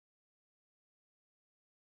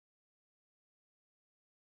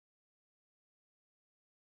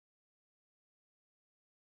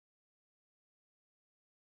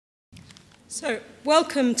So,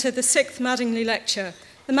 welcome to the 6th Madingley Lecture.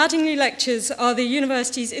 The Madingley Lectures are the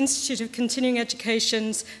University's Institute of Continuing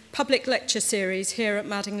Education's public lecture series here at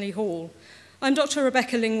Madingley Hall. I'm Dr.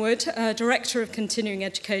 Rebecca Lingwood, Director of Continuing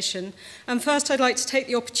Education, and first I'd like to take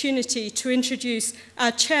the opportunity to introduce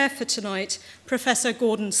our chair for tonight, Professor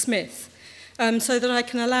Gordon Smith, so that I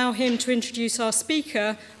can allow him to introduce our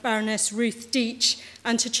speaker, Baroness Ruth Deech,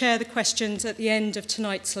 and to chair the questions at the end of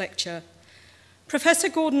tonight's lecture. Professor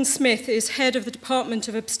Gordon Smith is head of the Department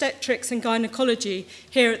of Obstetrics and Gynecology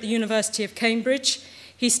here at the University of Cambridge.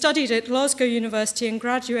 He studied at Glasgow University and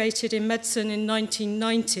graduated in medicine in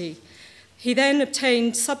 1990. He then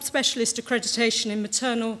obtained subspecialist accreditation in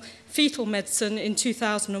maternal fetal medicine in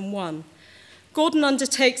 2001. Gordon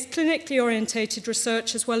undertakes clinically orientated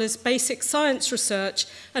research as well as basic science research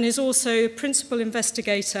and is also principal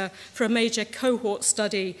investigator for a major cohort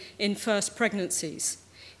study in first pregnancies.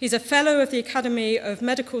 He's a fellow of the Academy of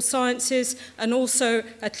Medical Sciences and also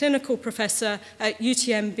a clinical professor at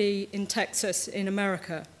UTMB in Texas in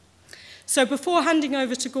America. So before handing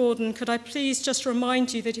over to Gordon, could I please just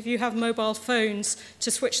remind you that if you have mobile phones, to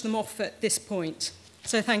switch them off at this point.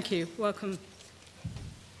 So thank you. Welcome.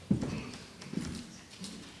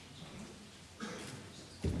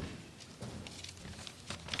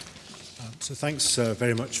 So thanks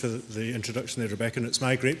very much for the introduction there, Rebecca, and it's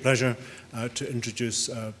my great pleasure to introduce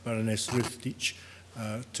Baroness Ruth Deech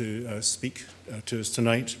to speak to us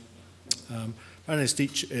tonight. Baroness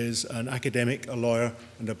Deech is an academic, a lawyer,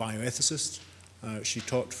 and a bioethicist. She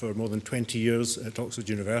taught for more than 20 years at Oxford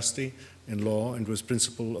University in law and was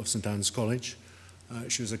principal of St Anne's College.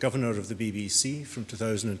 She was a governor of the BBC from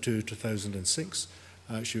 2002 to 2006.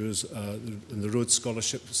 She was in the Rhodes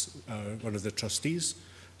Scholarships, one of the trustees.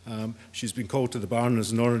 She's been called to the bar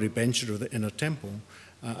as an honorary bencher of the Inner Temple,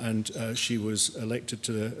 and she was elected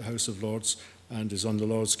to the House of Lords and is on the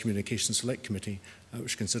Lords Communication Select Committee,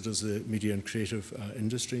 which considers the media and creative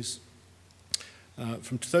industries.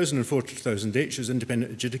 From 2004 to 2008, she was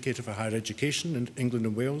independent adjudicator for higher education in England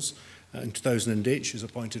and Wales. In 2008, she was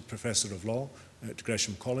appointed Professor of Law at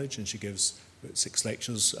Gresham College, and she gives about 6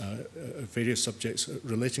 lectures of various subjects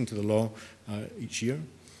relating to the law each year.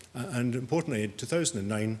 And importantly, in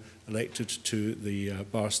 2009, elected to the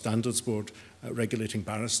Bar Standards Board, regulating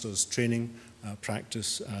barristers' training,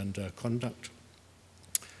 practice and conduct.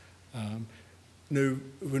 Now,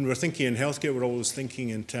 when we're thinking in healthcare, we're always thinking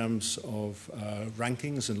in terms of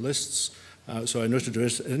rankings and lists. So I noted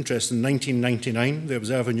with interest in 1999, the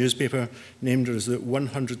Observer newspaper named her as the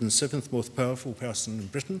 107th most powerful person in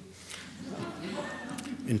Britain.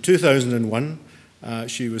 In 2001,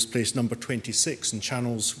 she was placed number 26 in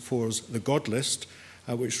Channel 4's The God List,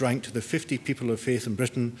 which ranked the 50 people of faith in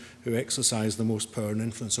Britain who exercise the most power and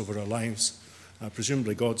influence over our lives.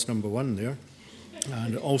 Presumably God's number 1 there.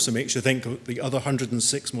 And it also makes you think of the other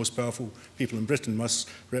 106 most powerful people in Britain must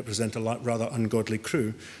represent a rather ungodly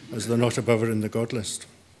crew, as they're not above her in the God List.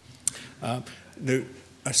 Now,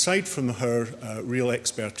 aside from her real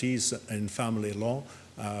expertise in family law,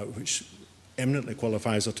 which eminently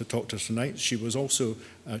qualifies her to talk to us tonight, she was also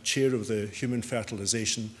chair of the Human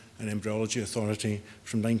Fertilisation and Embryology Authority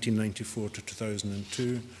from 1994 to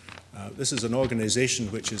 2002. This is an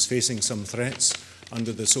organisation which is facing some threats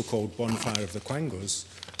under the so-called bonfire of the quangos.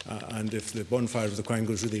 And if the bonfire of the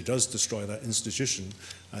quangos really does destroy that institution,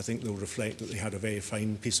 I think they'll reflect that they had a very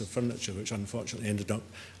fine piece of furniture which unfortunately ended up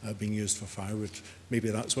being used for firewood. Maybe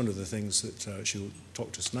that's one of the things that she'll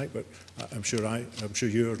talk to us tonight, but I'm sure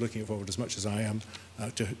you are looking forward as much as I am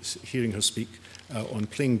to hearing her speak on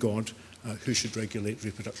Playing God, Who Should Regulate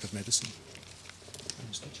Reproductive Medicine.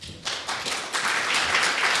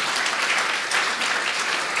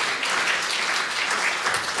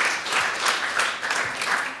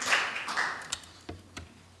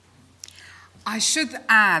 I should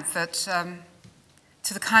add that,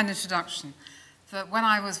 to the kind introduction, that when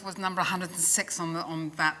I was number 106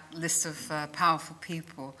 on that list of powerful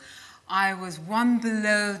people, I was 1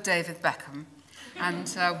 below David Beckham and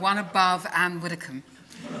 1 above Anne Widdecombe,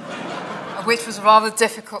 which was a rather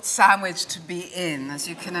difficult sandwich to be in, as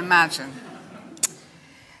you can imagine.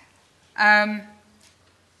 I'm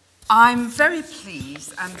very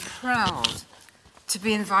pleased and proud to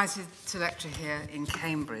be invited to lecture here in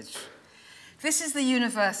Cambridge. This is the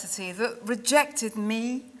university that rejected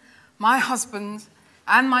me, my husband,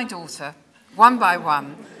 and my daughter, one by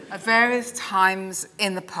one, at various times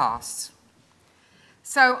in the past.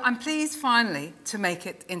 So I'm pleased finally to make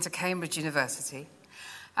it into Cambridge University,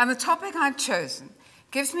 and the topic I've chosen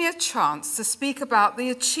gives me a chance to speak about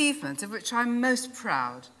the achievement of which I'm most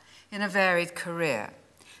proud in a varied career,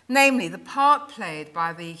 namely the part played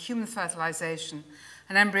by the Human Fertilisation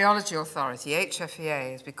an embryology authority,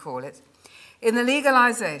 HFEA as we call it, in the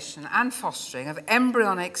legalisation and fostering of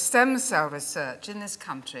embryonic stem cell research in this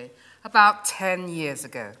country about 10 years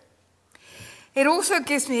ago. It also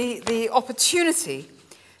gives me the opportunity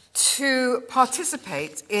to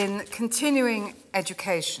participate in continuing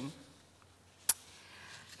education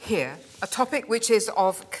here, a topic which is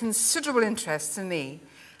of considerable interest to me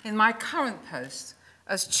in my current post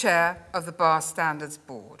as chair of the Bar Standards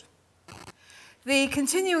Board. The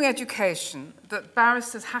continuing education that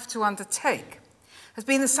barristers have to undertake has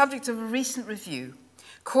been the subject of a recent review,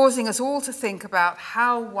 causing us all to think about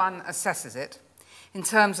how one assesses it in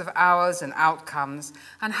terms of hours and outcomes,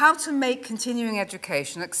 and how to make continuing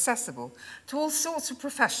education accessible to all sorts of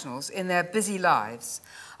professionals in their busy lives,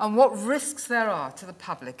 and what risks there are to the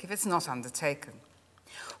public if it's not undertaken.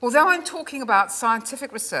 Although I'm talking about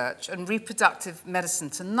scientific research and reproductive medicine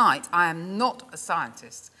tonight, I am not a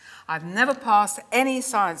scientist. I've never passed any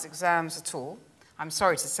science exams at all, I'm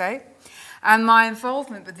sorry to say, and my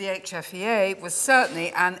involvement with the HFEA was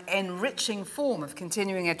certainly an enriching form of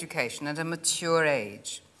continuing education at a mature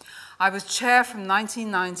age. I was chair from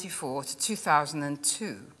 1994 to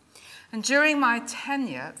 2002, and during my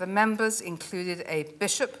tenure, the members included a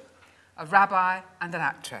bishop, a rabbi, and an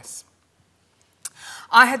actress.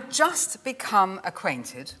 I had just become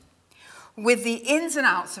acquainted with the ins and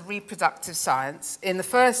outs of reproductive science in the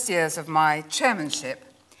first years of my chairmanship,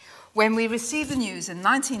 when we received the news in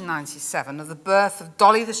 1997 of the birth of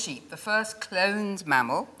Dolly the sheep, the first cloned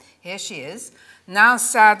mammal, here she is, now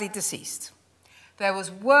sadly deceased. There was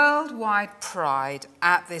worldwide pride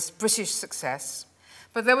at this British success,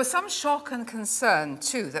 but there was some shock and concern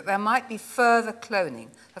too that there might be further cloning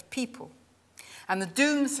of people, and the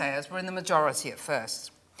doomsayers were in the majority at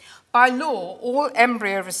first. By law, all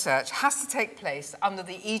embryo research has to take place under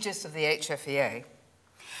the aegis of the HFEA,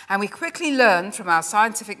 and we quickly learned from our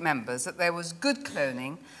scientific members that there was good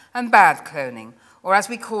cloning and bad cloning, or as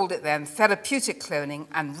we called it then, therapeutic cloning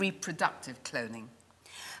and reproductive cloning.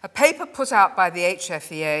 A paper put out by the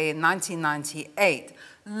HFEA in 1998,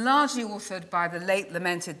 largely authored by the late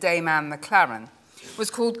lamented Dayman McLaren, was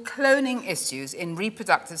called Cloning Issues in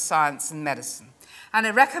Reproductive Science and Medicine, and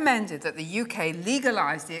it recommended that the UK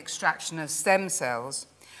legalise the extraction of stem cells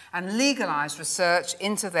and legalise research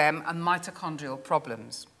into them and mitochondrial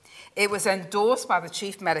problems. It was endorsed by the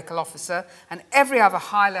Chief Medical Officer and every other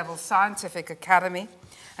high-level scientific academy,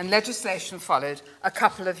 and legislation followed a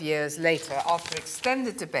couple of years later after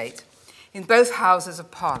extended debate in both Houses of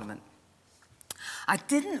Parliament. I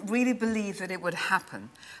didn't really believe that it would happen,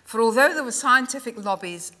 for although there were scientific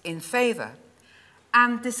lobbies in favour,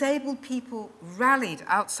 and disabled people rallied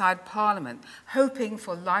outside Parliament, hoping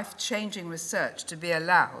for life-changing research to be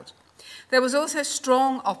allowed, there was also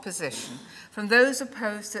strong opposition from those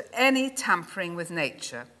opposed to any tampering with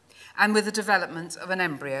nature and with the development of an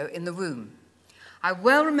embryo in the womb. I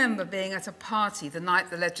well remember being at a party the night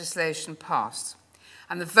the legislation passed,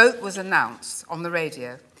 and the vote was announced on the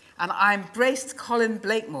radio, and I embraced Colin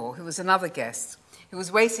Blakemore, who was another guest, who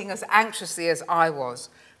was waiting as anxiously as I was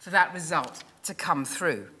for that result to come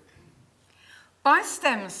through. By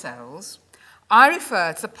stem cells, I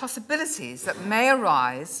refer to the possibilities that may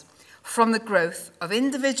arise from the growth of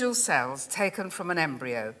individual cells taken from an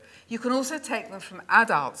embryo. You can also take them from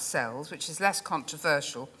adult cells, which is less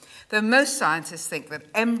controversial, though most scientists think that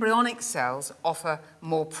embryonic cells offer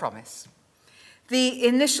more promise. The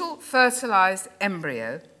initial fertilized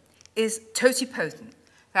embryo is totipotent.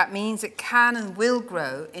 That means it can and will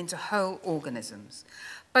grow into whole organisms.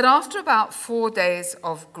 But after about 4 days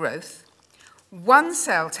of growth, one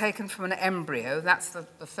cell taken from an embryo, that's the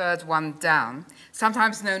third one down,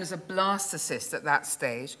 sometimes known as a blastocyst at that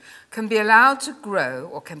stage, can be allowed to grow,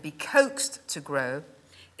 or can be coaxed to grow,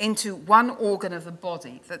 into one organ of the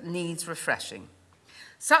body that needs refreshing.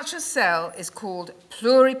 Such a cell is called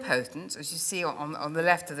pluripotent, as you see on the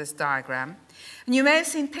left of this diagram. And you may have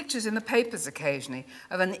seen pictures in the papers occasionally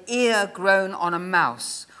of an ear grown on a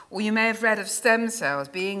mouse, or you may have read of stem cells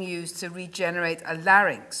being used to regenerate a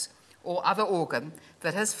larynx or other organ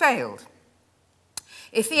that has failed.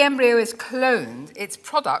 If the embryo is cloned, its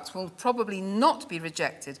product will probably not be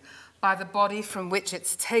rejected by the body from which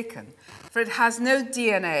it's taken, for it has no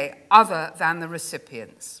DNA other than the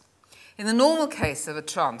recipient's. In the normal case of a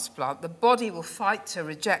transplant, the body will fight to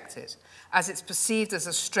reject it, as it's perceived as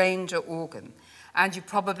a stranger organ. And you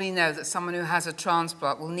probably know that someone who has a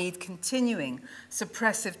transplant will need continuing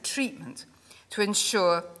suppressive treatment to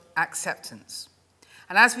ensure acceptance.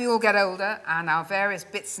 And as we all get older and our various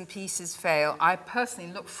bits and pieces fail, I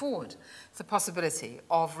personally look forward to the possibility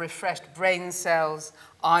of refreshed brain cells,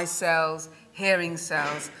 eye cells, hearing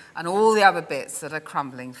cells, and all the other bits that are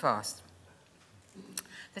crumbling fast.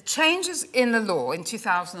 The changes in the law in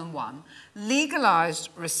 2001 legalised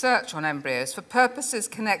research on embryos for purposes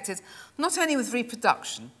connected not only with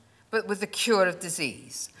reproduction, but with the cure of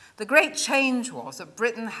disease. The great change was that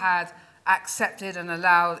Britain had accepted and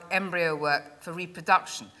allowed embryo work for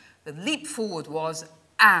reproduction. The leap forward was,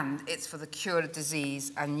 and it's for the cure of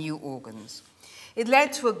disease and new organs. It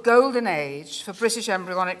led to a golden age for British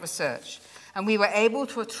embryonic research, and we were able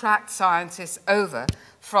to attract scientists over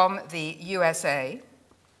from the USA,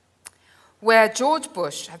 where George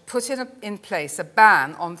Bush had put in place a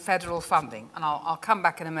ban on federal funding, and I'll come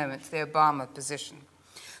back in a moment to the Obama position.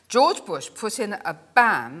 George Bush put in a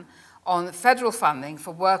ban on federal funding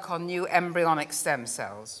for work on new embryonic stem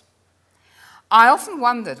cells. I often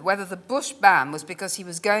wondered whether the Bush ban was because he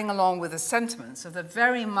was going along with the sentiments of the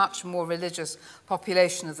very much more religious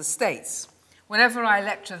population of the States. Whenever I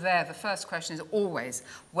lecture there, the first question is always,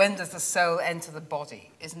 when does the soul enter the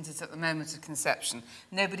body? Isn't it at the moment of conception?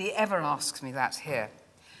 Nobody ever asks me that here.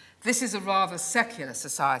 This is a rather secular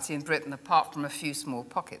society in Britain, apart from a few small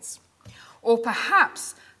pockets. Or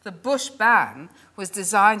perhaps the Bush ban was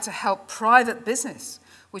designed to help private business,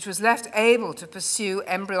 which was left able to pursue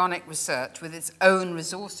embryonic research with its own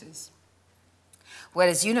resources,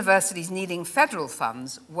 whereas universities needing federal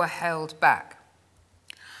funds were held back.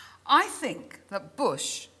 I think that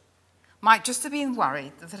Bush might just have been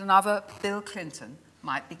worried that another Bill Clinton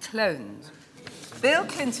might be cloned. Bill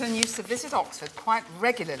Clinton used to visit Oxford quite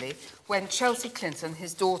regularly when Chelsea Clinton,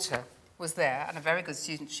 his daughter, was there, and a very good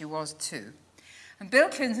student she was too. And Bill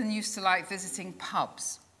Clinton used to like visiting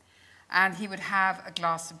pubs, and he would have a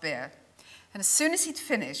glass of beer. And as soon as he'd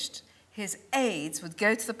finished, his aides would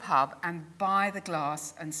go to the pub and buy the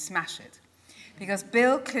glass and smash it, because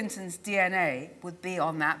Bill Clinton's DNA would be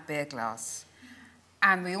on that beer glass.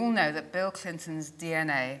 And we all know that Bill Clinton's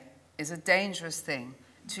DNA is a dangerous thing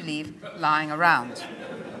to leave lying around.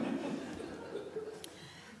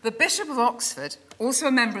 The Bishop of Oxford, also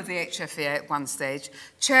a member of the HFEA at one stage,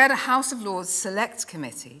 chaired a House of Lords Select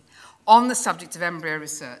Committee on the subject of embryo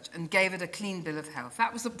research and gave it a clean bill of health.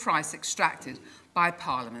 That was the price extracted by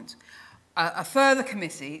Parliament. A further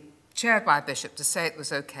committee, chaired by a bishop, to say it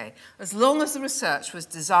was okay, as long as the research was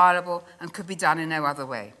desirable and could be done in no other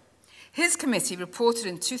way. His committee reported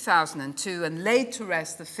in 2002 and laid to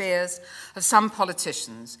rest the fears of some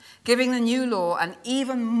politicians, giving the new law an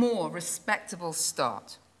even more respectable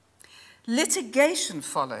start. Litigation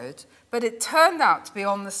followed, but it turned out to be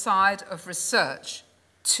on the side of research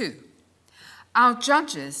too. Our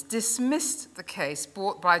judges dismissed the case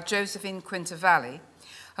brought by Josephine Quintavalli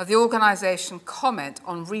of the organisation Comment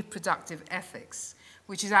on Reproductive Ethics,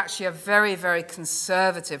 which is actually a very, very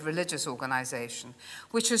conservative religious organisation,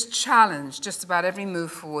 which has challenged just about every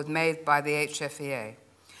move forward made by the HFEA.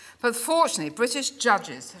 But fortunately, British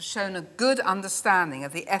judges have shown a good understanding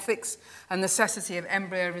of the ethics and necessity of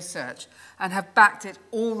embryo research and have backed it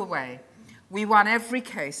all the way. We won every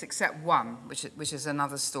case except one, which is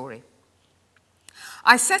another story.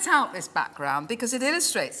 I set out this background because it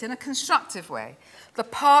illustrates in a constructive way the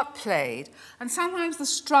part played and sometimes the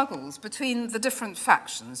struggles between the different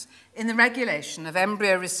factions in the regulation of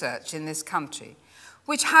embryo research in this country,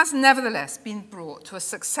 which has nevertheless been brought to a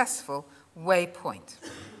successful waypoint.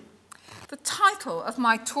 The title of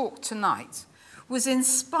my talk tonight was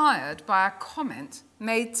inspired by a comment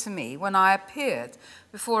made to me when I appeared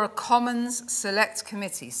before a Commons Select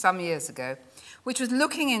Committee some years ago, which was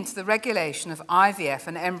looking into the regulation of IVF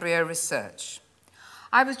and embryo research.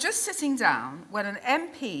 I was just sitting down when an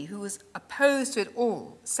MP who was opposed to it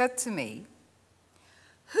all said to me,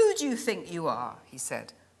 "Who do you think you are?" he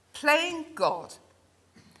said. "Playing God."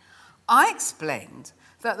 I explained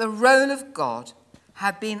that the role of God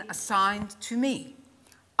had been assigned to me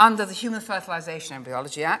under the Human Fertilisation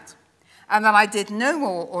Embryology Act, and that I did no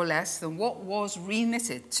more or less than what was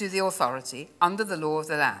remitted to the authority under the law of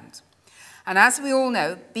the land. And as we all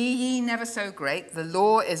know, be ye never so great, the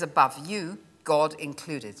law is above you, God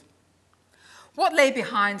included. What lay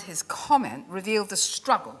behind his comment revealed the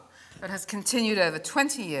struggle that has continued over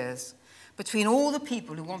 20 years between all the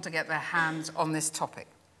people who want to get their hands on this topic.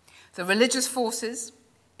 The religious forces,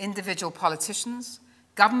 individual politicians,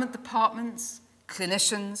 government departments,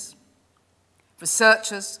 clinicians,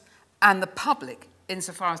 researchers, and the public,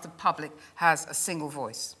 insofar as the public has a single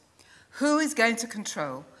voice. Who is going to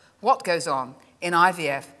control what goes on in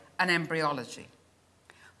IVF and embryology?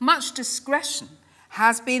 Much discretion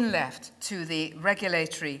has been left to the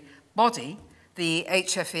regulatory body, the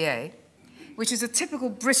HFEA, which is a typical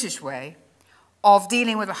British way of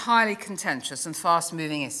dealing with a highly contentious and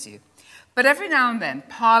fast-moving issue. But every now and then,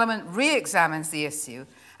 Parliament re-examines the issue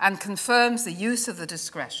and confirms the use of the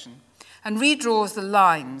discretion and redraws the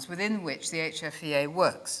lines within which the HFEA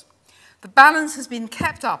works. The balance has been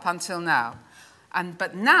kept up until now,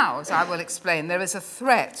 but now, as I will explain, there is a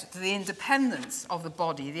threat to the independence of the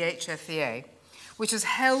body, the HFEA, which has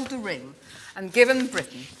held the ring and given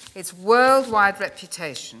Britain its worldwide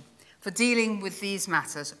reputation for dealing with these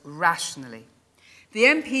matters rationally. The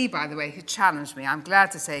MP, by the way, who challenged me, I'm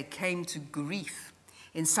glad to say, came to grief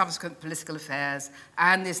in subsequent political affairs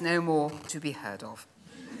and is no more to be heard of.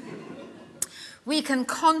 We can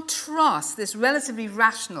contrast this relatively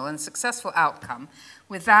rational and successful outcome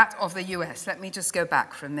with that of the US. Let me just go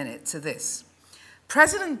back for a minute to this.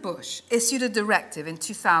 President Bush issued a directive in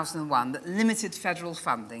 2001 that limited federal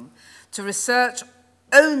funding to research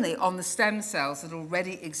only on the stem cells that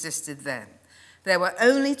already existed then. There were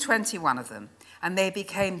only 21 of them, and they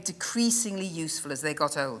became decreasingly useful as they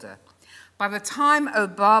got older. By the time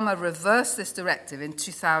Obama reversed this directive in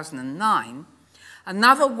 2009,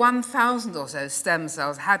 another 1,000 or so stem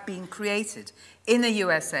cells had been created in the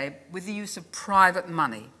USA with the use of private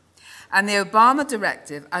money. And the Obama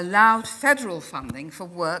directive allowed federal funding for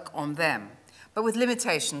work on them, but with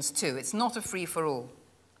limitations too. It's not a free-for-all.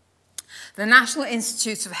 The National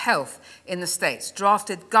Institutes of Health in the States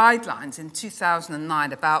drafted guidelines in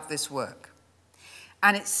 2009 about this work.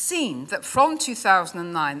 And it seemed that from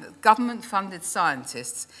 2009 that government-funded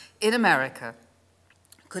scientists in America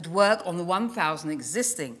could work on the 1,000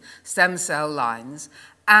 existing stem cell lines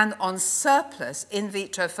and on surplus in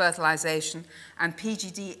vitro fertilization and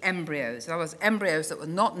PGD embryos, in other words, embryos that were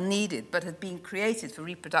not needed but had been created for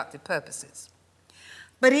reproductive purposes.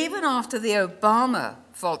 But even after the Obama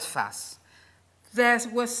volte-face, there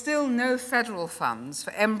were still no federal funds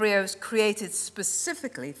for embryos created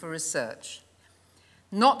specifically for research,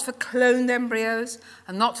 not for cloned embryos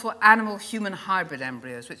and not for animal-human hybrid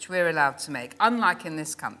embryos, which we're allowed to make, unlike in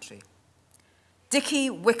this country.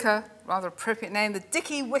 Dickey-Wicker, rather appropriate name, the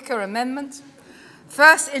Dickey-Wicker Amendment,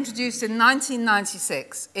 first introduced in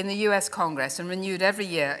 1996 in the US Congress and renewed every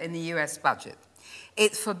year in the US budget.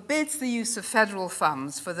 It forbids the use of federal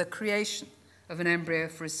funds for the creation of an embryo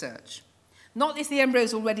for research. Not if the embryo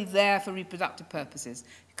is already there for reproductive purposes.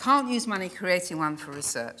 You can't use money creating one for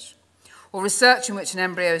research, or research in which an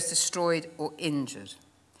embryo is destroyed or injured.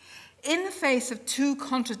 In the face of two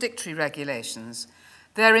contradictory regulations,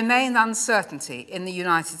 there remained uncertainty in the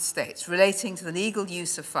United States relating to the legal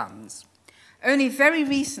use of funds. Only very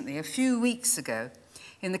recently, a few weeks ago,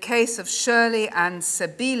 in the case of Shirley and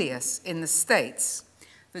Sebelius in the States,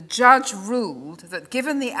 the judge ruled that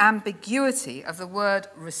given the ambiguity of the word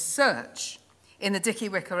research in the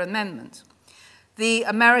Dickey-Wicker Amendment, the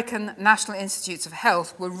American National Institutes of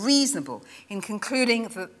Health were reasonable in concluding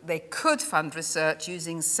that they could fund research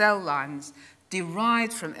using cell lines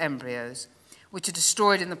derived from embryos, which are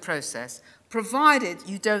destroyed in the process, provided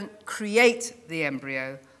you don't create the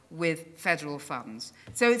embryo with federal funds.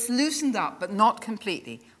 So it's loosened up, but not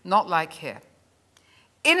completely, not like here.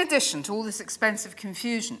 In addition to all this expensive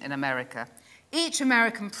confusion in America, each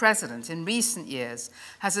American president in recent years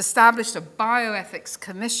has established a bioethics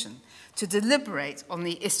commission to deliberate on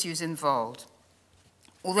the issues involved,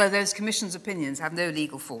 although those commission's opinions have no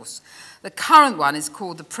legal force. The current one is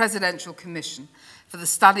called the Presidential Commission for the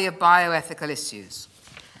Study of Bioethical Issues.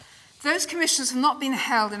 Those commissions have not been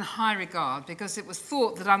held in high regard because it was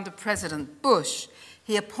thought that under President Bush,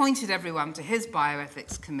 he appointed everyone to his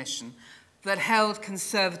bioethics commission that held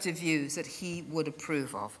conservative views that he would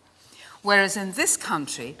approve of. Whereas in this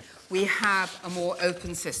country, we have a more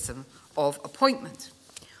open system of appointment.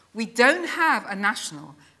 We don't have a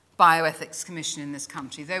national bioethics commission in this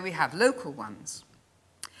country, though we have local ones.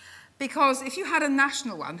 Because if you had a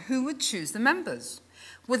national one, who would choose the members?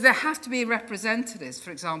 Would there have to be representatives,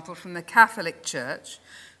 for example, from the Catholic Church,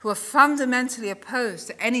 who are fundamentally opposed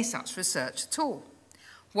to any such research at all?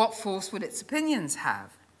 What force would its opinions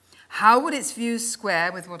have? How would its views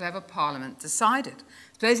square with whatever Parliament decided?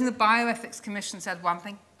 Supposing the Bioethics Commission said one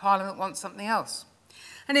thing, Parliament wants something else.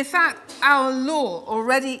 And in fact, our law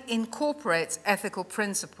already incorporates ethical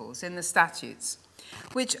principles in the statutes,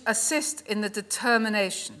 which assist in the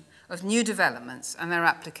determination of new developments and their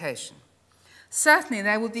application. Certainly,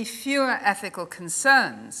 there would be fewer ethical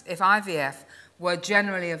concerns if IVF were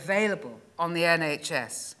generally available on the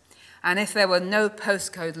NHS, and if there were no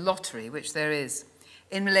postcode lottery, which there is,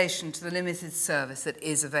 in relation to the limited service that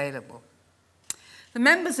is available. The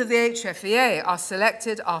members of the HFEA are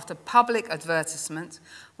selected after public advertisement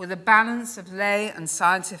with a balance of lay and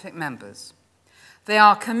scientific members. They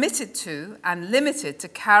are committed to and limited to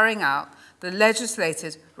carrying out the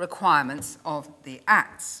legislated requirements of the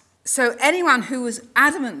Acts. So anyone who was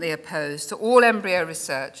adamantly opposed to all embryo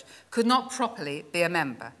research could not properly be a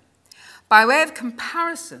member. By way of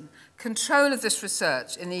comparison, control of this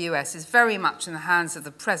research in the US is very much in the hands of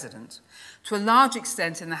the president, to a large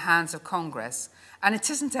extent in the hands of Congress, and it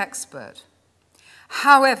isn't expert.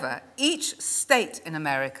 However, each state in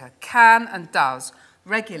America can and does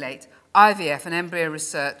regulate IVF and embryo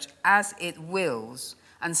research as it wills,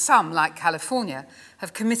 and some, like California,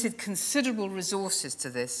 have committed considerable resources to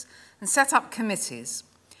this and set up committees,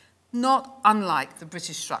 not unlike the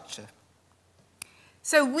British structure.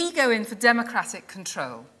 So we go in for democratic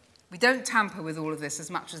control. We don't tamper with all of this as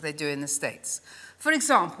much as they do in the States. For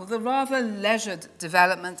example, the rather leisured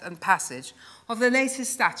development and passage of the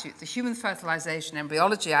latest statute, the Human Fertilisation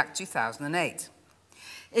Embryology Act 2008.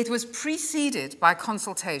 It was preceded by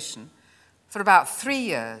consultation for about 3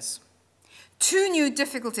 years. Two new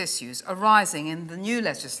difficult issues arising in the new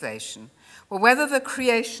legislation were whether the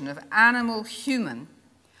creation of animal-human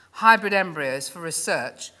hybrid embryos for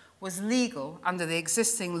research was legal under the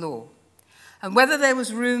existing law, and whether there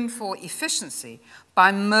was room for efficiency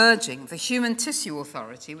by merging the Human Tissue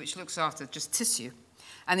Authority, which looks after just tissue,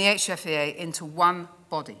 and the HFEA into one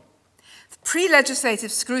body. The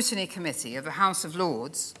pre-legislative scrutiny committee of the House of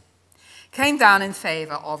Lords came down in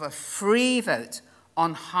favour of a free vote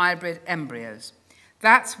on hybrid embryos.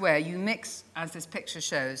 That's where you mix, as this picture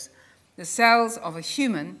shows, the cells of a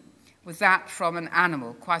human with that from an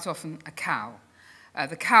animal, quite often a cow.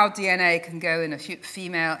 The cow DNA can go in a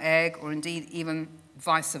female egg, or indeed even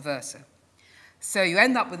vice versa. So you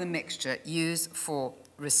end up with a mixture used for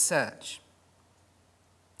research.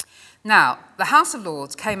 Now, the House of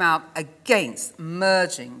Lords came out against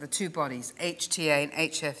merging the two bodies, HTA and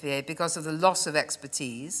HFEA, because of the loss of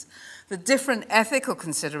expertise, the different ethical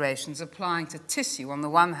considerations applying to tissue on the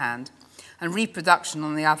one hand and reproduction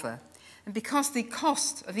on the other, and because the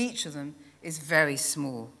cost of each of them is very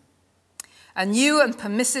small. A new and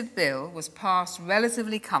permissive bill was passed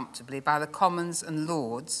relatively comfortably by the Commons and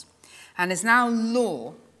Lords and is now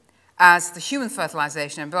law as the Human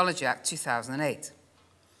Fertilisation Embryology Act 2008.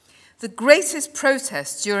 The greatest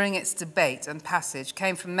protest during its debate and passage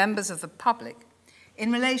came from members of the public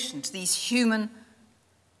in relation to these human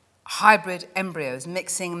hybrid embryos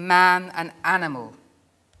mixing man and animal,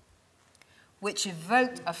 which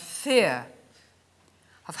evoked a fear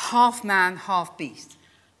of half man, half beast.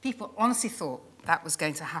 People honestly thought that was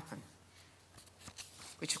going to happen,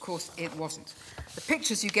 which of course it wasn't. The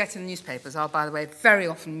pictures you get in the newspapers are, by the way, very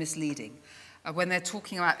often misleading. When they're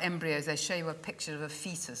talking about embryos, they show you a picture of a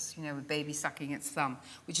fetus, you know, a baby sucking its thumb,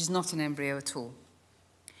 which is not an embryo at all.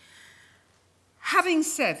 Having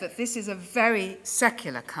said that this is a very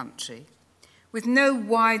secular country, with no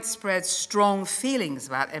widespread strong feelings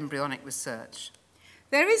about embryonic research,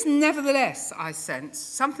 there is nevertheless, I sense,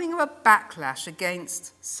 something of a backlash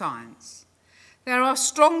against science. There are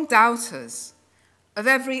strong doubters of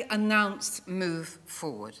every announced move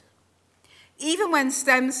forward. Even when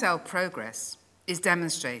stem cell progress is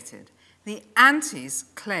demonstrated, the antis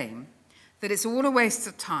claim that it's all a waste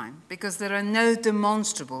of time because there are no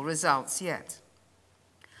demonstrable results yet.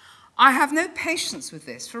 I have no patience with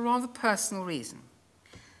this for a rather personal reason,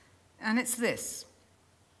 and it's this.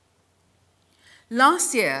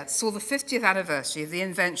 Last year saw the 50th anniversary of the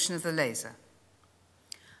invention of the laser.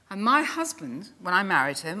 And my husband, when I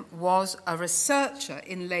married him, was a researcher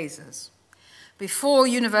in lasers, before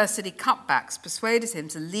university cutbacks persuaded him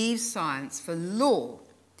to leave science for law,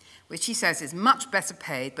 which he says is much better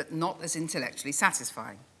paid but not as intellectually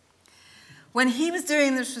satisfying. When he was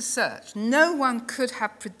doing this research, no one could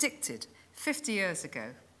have predicted 50 years ago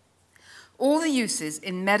all the uses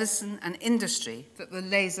in medicine and industry that the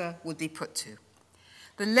laser would be put to.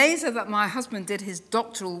 The laser that my husband did his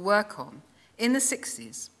doctoral work on in the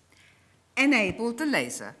 60s enabled the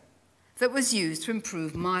laser that was used to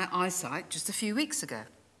improve my eyesight just a few weeks ago.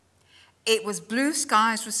 It was blue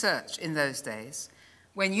skies research in those days,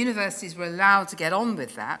 when universities were allowed to get on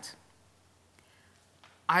with that.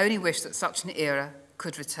 I only wish that such an era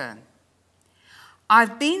could return.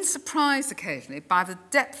 I've been surprised occasionally by the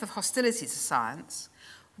depth of hostility to science,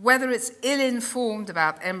 whether it's ill-informed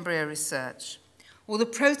about embryo research, or the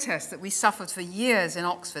protest that we suffered for years in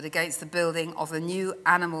Oxford against the building of the new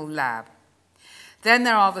animal lab. Then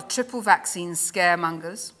there are the triple vaccine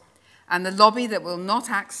scaremongers and the lobby that will not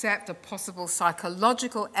accept a possible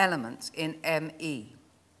psychological element in ME.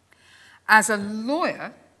 As a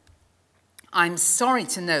lawyer, I'm sorry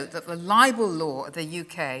to note that the libel law of the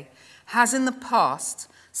UK has in the past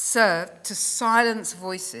served to silence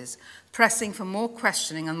voices pressing for more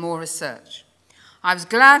questioning and more research. I was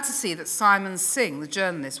glad to see that Simon Singh, the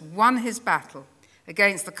journalist, won his battle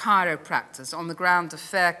against the chiropractors on the ground of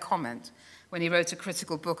fair comment when he wrote a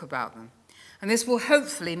critical book about them. And this will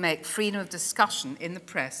hopefully make freedom of discussion in the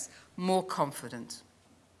press more confident.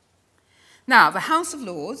 Now, the House of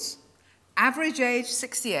Lords, average age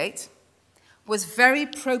 68, was very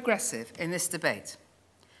progressive in this debate.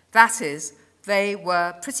 That is, they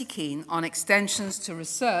were pretty keen on extensions to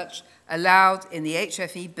research allowed in the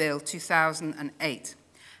HFE Bill 2008,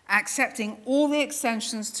 accepting all the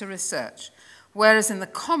extensions to research, whereas in the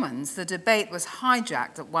Commons, the debate was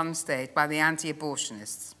hijacked at one stage by the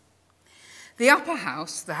anti-abortionists. The upper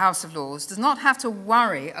house, the House of Lords, does not have to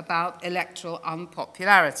worry about electoral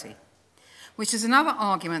unpopularity, which is another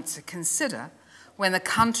argument to consider when the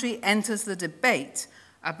country enters the debate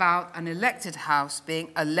about an elected house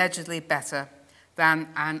being allegedly better than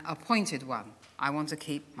an appointed one. I want to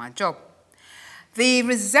keep my job. The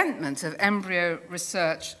resentment of embryo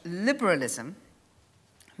research liberalism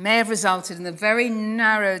may have resulted in the very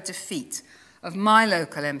narrow defeat of my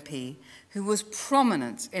local MP, who was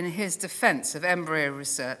prominent in his defense of embryo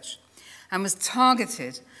research and was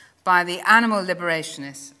targeted by the animal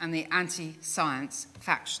liberationists and the anti-science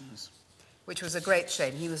factions, which was a great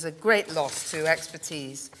shame. He was a great loss to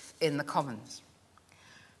expertise in the Commons.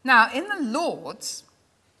 Now, in the Lords,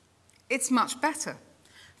 it's much better.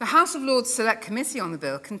 The House of Lords Select Committee on the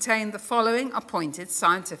bill contained the following appointed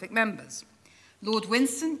scientific members. Lord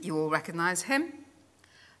Winston, you all recognise him.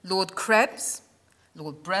 Lord Krebs,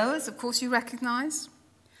 Lord Browers, of course you recognise,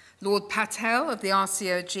 Lord Patel of the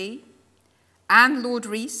RCOG, and Lord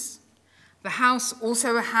Rees. The House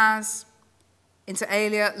also has, inter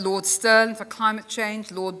alia, Lord Stern for climate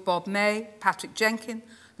change, Lord Bob May, Patrick Jenkin,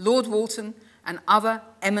 Lord Walton, and other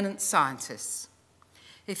eminent scientists.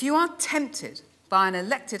 If you are tempted by an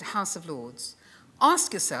elected House of Lords,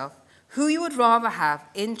 ask yourself who you would rather have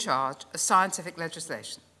in charge of scientific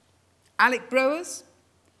legislation, Alec Browers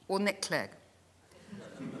or Nick Clegg,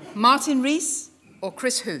 Martin Rees or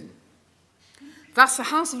Chris Hoon. Thus, the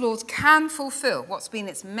House of Lords can fulfil what's been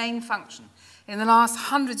its main function in the last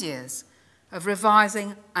 100 years of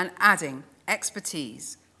revising and adding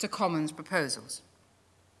expertise to Commons proposals.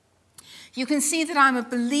 You can see that I'm a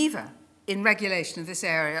believer in regulation of this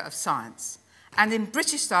area of science and in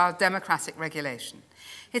British-style democratic regulation.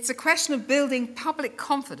 It's a question of building public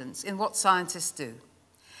confidence in what scientists do.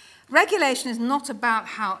 Regulation is not about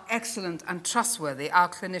how excellent and trustworthy our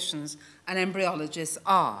clinicians and embryologists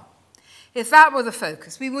are. If that were the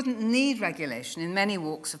focus, we wouldn't need regulation in many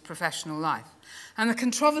walks of professional life, and the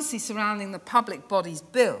controversy surrounding the Public Bodies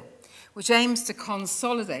Bill, which aims to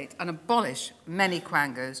consolidate and abolish many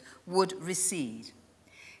quangos, would recede.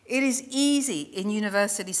 It is easy in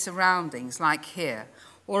university surroundings like here,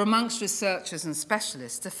 or amongst researchers and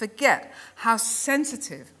specialists, to forget how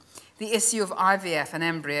sensitive the issue of IVF and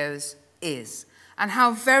embryos is, and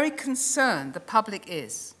how very concerned the public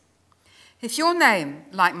is. If your name,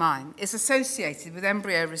 like mine, is associated with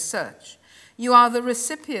embryo research, you are the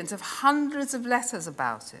recipient of hundreds of letters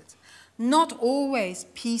about it, not always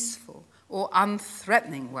peaceful or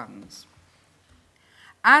unthreatening ones.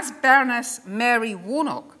 As Baroness Mary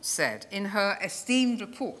Warnock said in her esteemed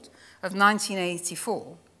report of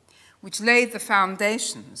 1984, which laid the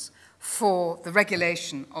foundations for the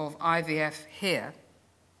regulation of IVF here,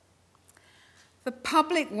 the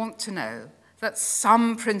public want to know that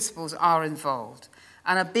some principles are involved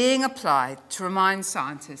and are being applied to remind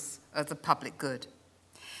scientists of the public good.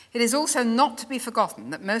 It is also not to be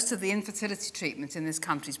forgotten that most of the infertility treatment in this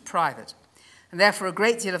country is private, and therefore a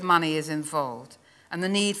great deal of money is involved, and the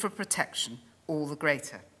need for protection all the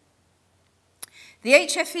greater. The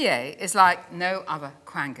HFEA is like no other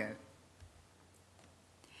quango.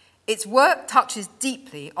 Its work touches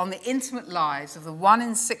deeply on the intimate lives of the 1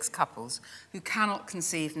 in 6 couples who cannot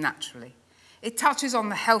conceive naturally. It touches on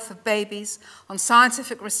the health of babies, on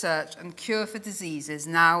scientific research and cure for diseases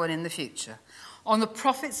now and in the future, on the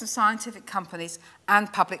profits of scientific companies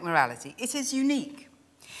and public morality. It is unique.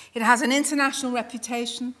 It has an international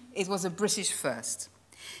reputation. It was a British first.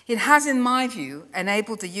 It has, in my view,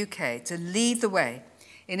 enabled the UK to lead the way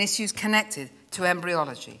in issues connected to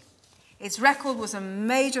embryology. Its record was a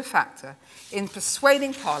major factor in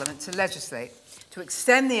persuading Parliament to legislate to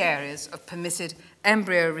extend the areas of permitted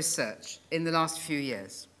embryo research in the last few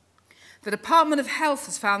years. The Department of Health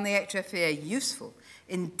has found the HFEA useful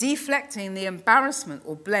in deflecting the embarrassment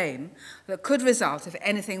or blame that could result if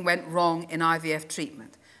anything went wrong in IVF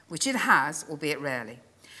treatment, which it has, albeit rarely,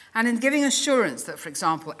 and in giving assurance that, for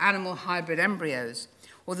example, animal hybrid embryos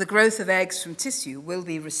or the growth of eggs from tissue will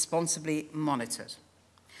be responsibly monitored.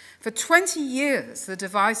 For 20 years, the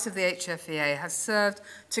device of the HFEA has served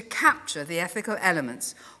to capture the ethical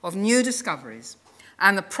elements of new discoveries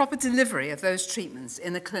and the proper delivery of those treatments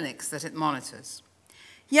in the clinics that it monitors.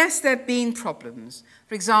 Yes, there have been problems.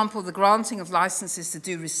 For example, the granting of licenses to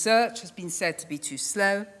do research has been said to be too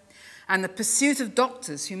slow, and the pursuit of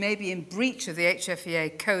doctors who may be in breach of the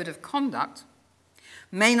HFEA Code of Conduct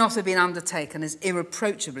may not have been undertaken as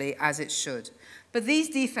irreproachably as it should. But these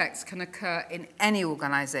defects can occur in any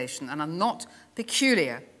organisation and are not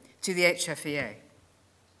peculiar to the HFEA.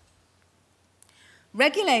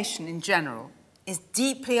 Regulation in general is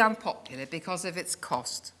deeply unpopular because of its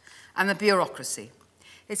cost and the bureaucracy.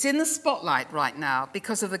 It's in the spotlight right now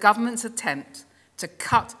because of the government's attempt to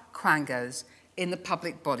cut quangos in the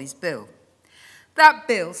Public Bodies Bill. That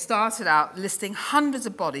bill started out listing hundreds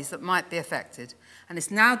of bodies that might be affected, and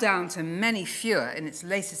it's now down to many fewer in its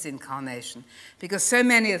latest incarnation because so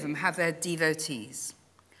many of them have their devotees.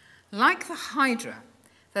 Like the Hydra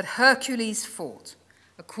that Hercules fought,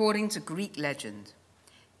 according to Greek legend,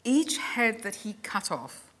 each head that he cut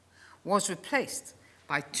off was replaced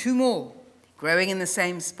by two more growing in the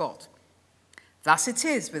same spot. Thus it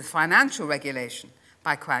is with financial regulation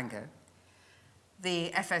by quango,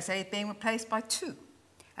 the FSA being replaced by two.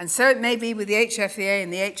 And so it may be with the HFEA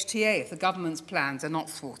and the HTA if the government's plans are not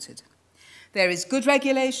thwarted. There is good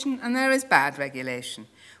regulation and there is bad regulation.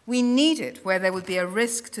 We need it where there would be a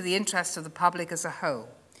risk to the interests of the public as a whole,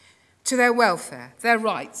 to their welfare, their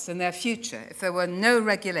rights and their future if there were no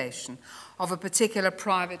regulation of a particular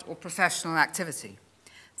private or professional activity.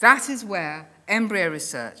 That is where embryo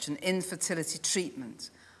research and infertility treatment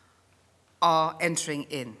are entering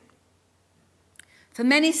in. For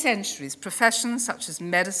many centuries, professions such as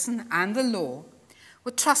medicine and the law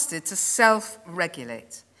were trusted to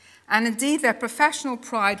self-regulate, and indeed their professional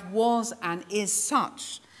pride was and is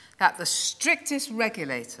such that the strictest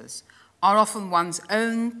regulators are often one's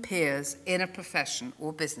own peers in a profession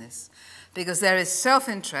or business, because there is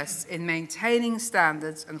self-interest in maintaining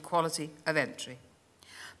standards and quality of entry.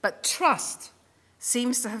 But trust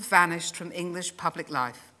seems to have vanished from English public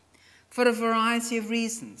life for a variety of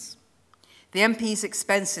reasons. The MP's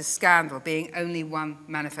expenses scandal being only one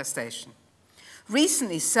manifestation.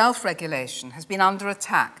 Recently, self-regulation has been under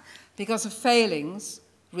attack because of failings,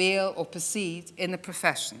 real or perceived, in the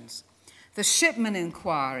professions. The Shipman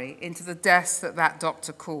inquiry into the deaths that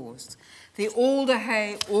doctor caused. The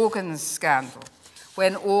Alderhay organs scandal,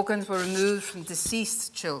 when organs were removed from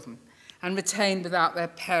deceased children and retained without their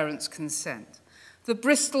parents' consent. The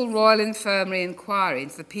Bristol Royal Infirmary inquiry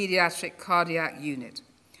into the paediatric cardiac unit.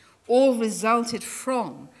 All resulted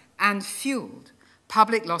from and fueled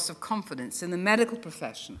public loss of confidence in the medical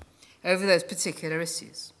profession over those particular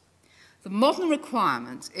issues. The modern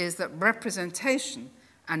requirement is that representation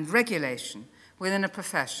and regulation within a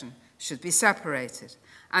profession should be separated,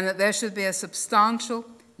 and that there should be a substantial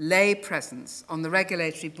lay presence on the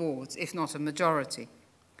regulatory boards, if not a majority.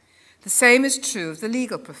 The same is true of the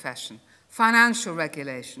legal profession, financial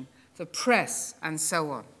regulation, the press, and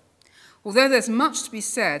so on. Although there's much to be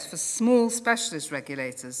said for small specialist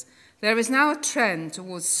regulators, there is now a trend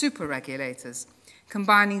towards super regulators,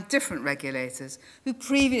 combining different regulators who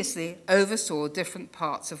previously oversaw different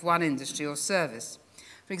parts of one industry or service.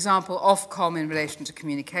 For example, Ofcom in relation to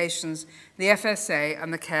communications, the FSA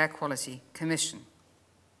and the Care Quality Commission.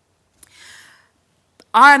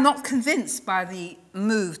 I am not convinced by the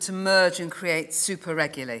move to merge and create super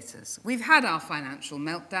regulators. We've had our financial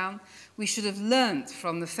meltdown. We should have learnt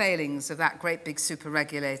from the failings of that great big super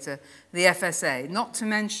regulator, the FSA, not to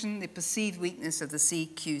mention the perceived weakness of the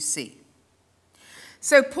CQC.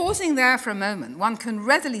 So pausing there for a moment, one can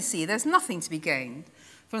readily see there's nothing to be gained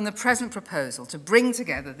from the present proposal to bring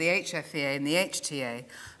together the HFEA and the HTA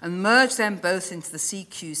and merge them both into the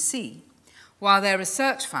CQC, while their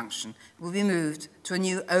research function will be moved to a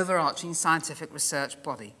new overarching scientific research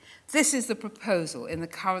body. This is the proposal in the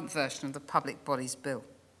current version of the Public Bodies Bill.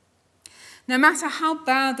 No matter how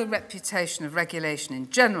bad the reputation of regulation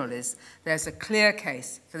in general is, there's a clear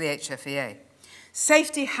case for the HFEA.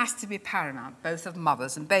 Safety has to be paramount, both of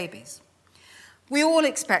mothers and babies. We all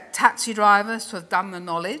expect taxi drivers to have done the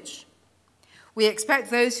knowledge. We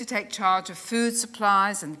expect those who take charge of food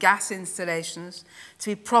supplies and gas installations to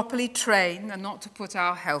be properly trained and not to put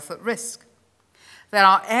our health at risk. There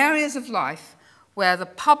are areas of life where the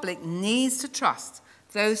public needs to trust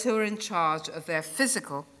those who are in charge of their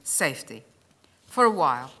physical safety for a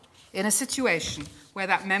while, in a situation where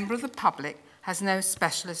that member of the public has no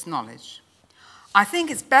specialist knowledge. I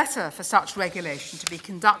think it's better for such regulation to be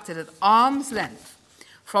conducted at arm's length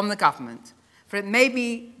from the government, for it may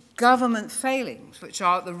be government failings which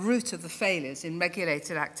are at the root of the failures in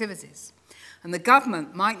regulated activities, and the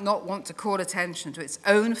government might not want to call attention to its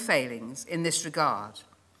own failings in this regard.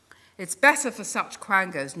 It's better for such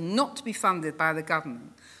quangos not to be funded by the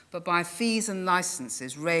government, but by fees and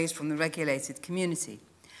licenses raised from the regulated community.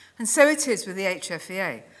 And so it is with the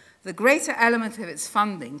HFEA. The greater element of its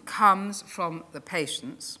funding comes from the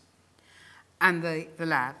patients and the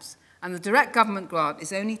labs, and the direct government grant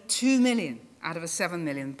is only 2 million out of a 7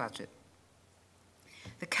 million budget.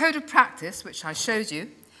 The Code of Practice, which I showed you,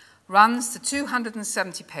 runs to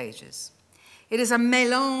 270 pages. It is a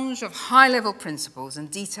mélange of high-level principles and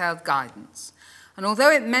detailed guidance, and although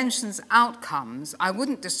it mentions outcomes, I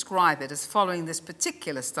wouldn't describe it as following this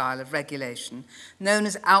particular style of regulation, known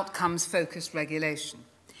as outcomes-focused regulation.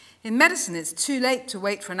 In medicine, it's too late to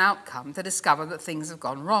wait for an outcome to discover that things have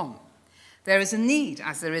gone wrong. There is a need,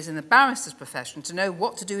 as there is in the barrister's profession, to know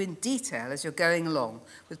what to do in detail as you're going along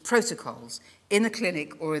with protocols in the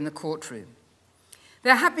clinic or in the courtroom.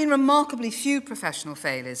 There have been remarkably few professional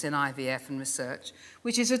failures in IVF and research,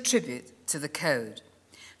 which is a tribute to the code.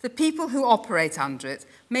 The people who operate under it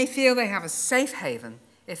may feel they have a safe haven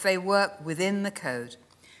if they work within the code.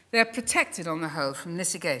 They are protected on the whole from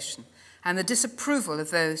litigation and the disapproval of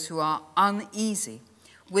those who are uneasy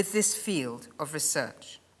with this field of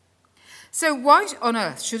research. So why on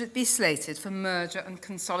earth should it be slated for merger and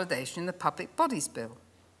consolidation in the Public Bodies Bill?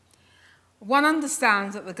 One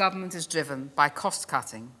understands that the government is driven by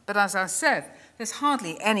cost-cutting, but as I said, there's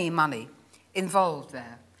hardly any money involved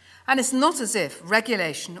there. And it's not as if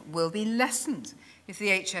regulation will be lessened if the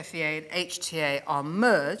HFEA and HTA are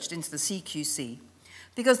merged into the CQC,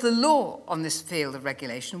 because the law on this field of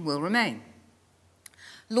regulation will remain.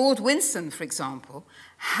 Lord Winston, for example,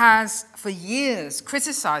 has for years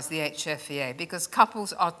criticised the HFEA because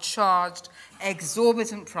couples are charged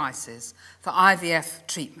exorbitant prices for IVF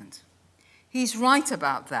treatment. He's right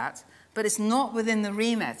about that, but it's not within the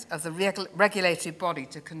remit of the regulatory body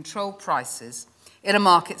to control prices in a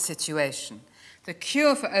market situation. The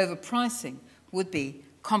cure for overpricing would be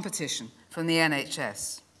competition from the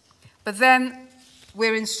NHS. But then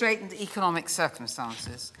we're in straitened economic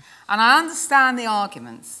circumstances, and I understand the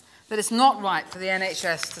arguments that it's not right for the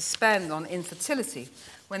NHS to spend on infertility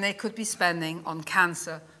when they could be spending on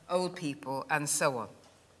cancer, old people, and so on.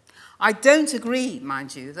 I don't agree,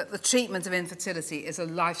 mind you, that the treatment of infertility is a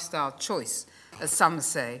lifestyle choice, as some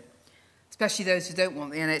say, especially those who don't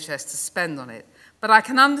want the NHS to spend on it. But I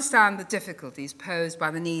can understand the difficulties posed by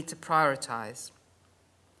the need to prioritise.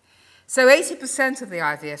 So 80% of the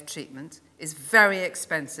IVF treatment is very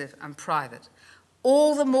expensive and private.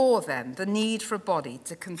 All the more, then, the need for a body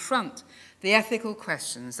to confront the ethical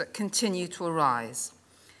questions that continue to arise,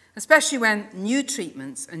 especially when new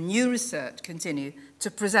treatments and new research continue to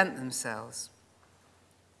present themselves.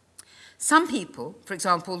 Some people, for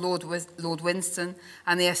example, Lord Winston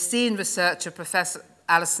and the esteemed researcher Professor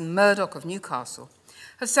Alison Murdoch of Newcastle,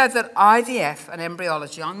 have said that IVF and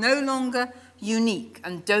embryology are no longer unique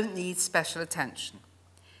and don't need special attention.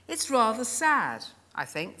 It's rather sad, I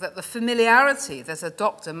think, that the familiarity that a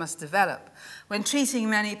doctor must develop when treating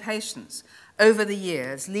many patients over the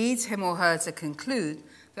years leads him or her to conclude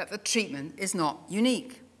that the treatment is not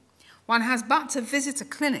unique. One has but to visit a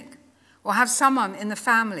clinic or have someone in the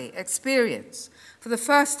family experience for the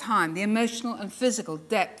first time the emotional and physical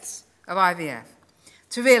depths of IVF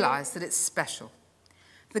to realise that it's special.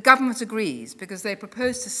 The government agrees because they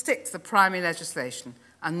propose to stick to the primary legislation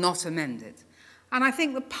and not amend it. And I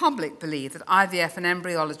think the public believe that IVF and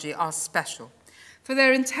embryology are special, for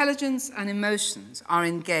their intelligence and emotions are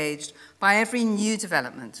engaged by every new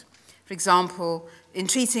development. For example, in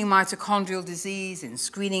treating mitochondrial disease, in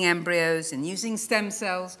screening embryos, in using stem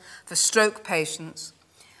cells for stroke patients.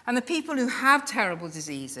 And the people who have terrible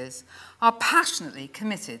diseases are passionately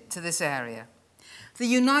committed to this area. The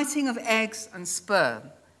uniting of eggs and sperm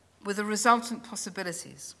with the resultant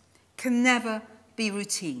possibilities can never be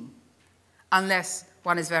routine unless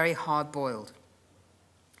one is very hard-boiled.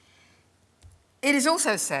 It is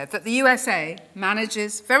also said that the USA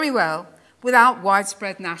manages very well without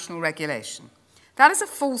widespread national regulation. That is a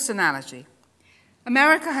false analogy.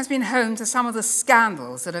 America has been home to some of the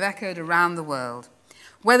scandals that have echoed around the world,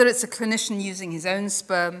 whether it's a clinician using his own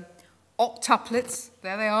sperm, octuplets,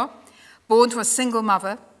 there they are, born to a single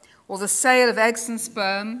mother, or the sale of eggs and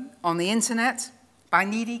sperm on the internet by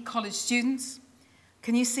needy college students.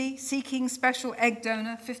 Can you see? Seeking special egg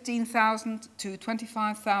donor, 15,000 to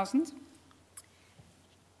 25,000.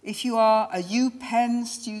 If you are a UPenn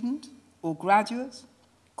student or graduate,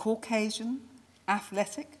 Caucasian,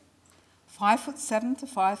 athletic, 5'7" to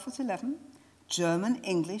 5'11", German,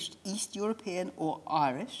 English, East European or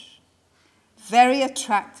Irish, very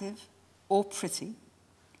attractive or pretty,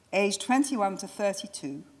 age 21 to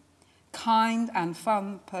 32, kind and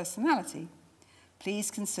fun personality,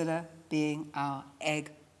 please consider being our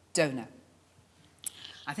egg donor.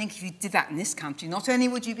 I think if you did that in this country, not only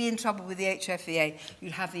would you be in trouble with the HFEA,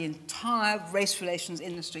 you'd have the entire race relations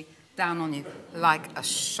industry down on you like a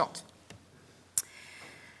shot.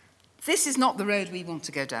 This is not the road we want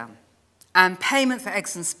to go down, and payment for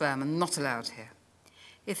eggs and sperm are not allowed here.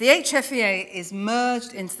 If the HFEA is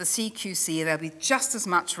merged into the CQC, there'll be just as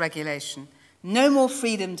much regulation, no more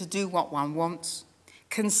freedom to do what one wants.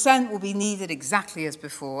 Consent will be needed exactly as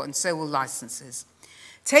before, and so will licenses.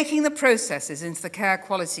 Taking the processes into the Care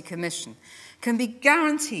Quality Commission can be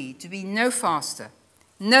guaranteed to be no faster,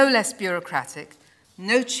 no less bureaucratic,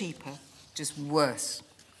 no cheaper, just worse.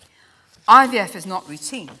 IVF is not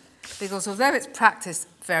routine, because although it's practiced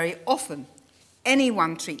very often, any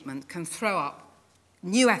one treatment can throw up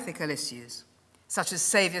new ethical issues, such as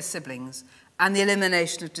save your siblings and the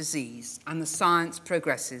elimination of disease, and the science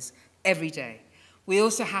progresses every day. We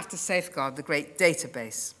also have to safeguard the great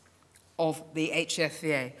database of the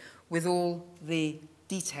HFEA with all the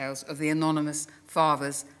details of the anonymous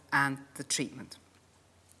fathers and the treatment.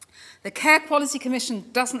 The Care Quality Commission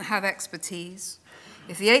doesn't have expertise.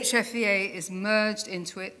 If the HFEA is merged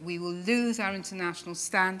into it, we will lose our international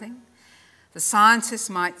standing. The scientists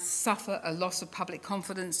might suffer a loss of public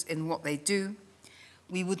confidence in what they do.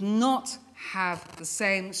 We would not have the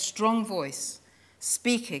same strong voice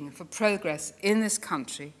speaking for progress in this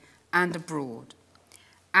country and abroad.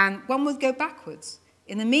 And one would go backwards.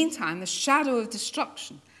 In the meantime, the shadow of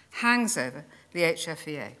destruction hangs over the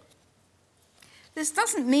HFEA. This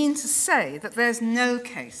doesn't mean to say that there's no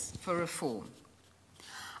case for reform.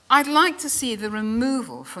 I'd like to see the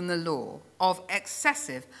removal from the law of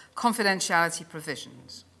excessive confidentiality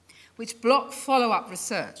provisions, which block follow-up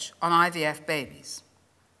research on IVF babies.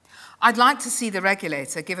 I'd like to see the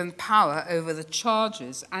regulator given power over the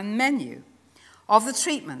charges and menu of the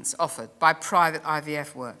treatments offered by private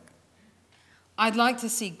IVF work. I'd like to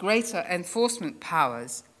see greater enforcement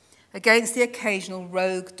powers against the occasional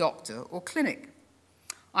rogue doctor or clinic.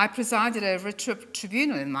 I presided over a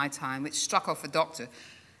tribunal in my time which struck off a doctor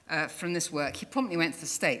from this work. He promptly went to the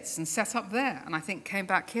States and set up there, and I think came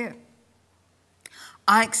back here.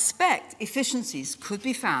 I expect efficiencies could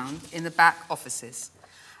be found in the back offices,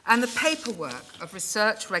 and the paperwork of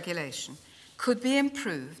research regulation could be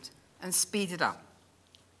improved and speeded up.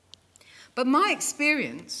 But my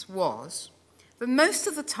experience was that most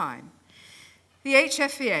of the time, the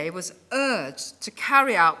HFEA was urged to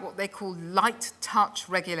carry out what they call light touch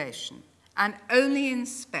regulation and only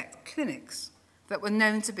inspect clinics that were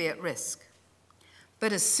known to be at risk.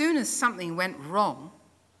 But as soon as something went wrong,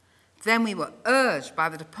 then we were urged by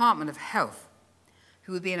the Department of Health,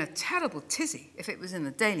 who would be in a terrible tizzy if it was in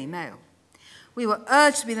the Daily Mail. We were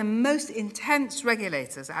urged to be the most intense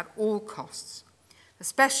regulators at all costs,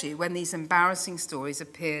 especially when these embarrassing stories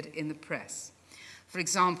appeared in the press. For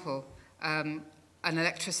example, an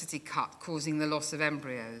electricity cut causing the loss of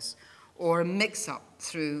embryos, or a mix-up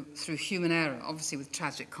through human error, obviously with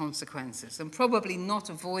tragic consequences, and probably not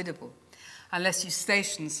avoidable unless you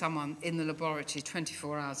station someone in the laboratory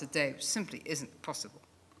 24 hours a day, which simply isn't possible.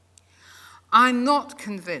 I'm not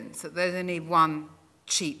convinced that there's only one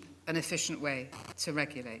cheap and efficient way to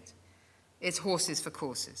regulate. It's horses for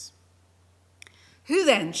courses. Who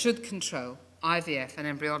then should control IVF and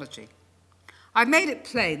embryology? I've made it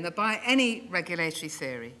plain that by any regulatory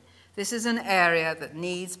theory, this is an area that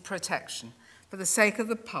needs protection for the sake of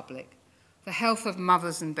the public, the health of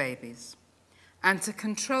mothers and babies, and to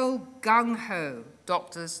control gung-ho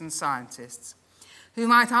doctors and scientists who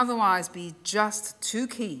might otherwise be just too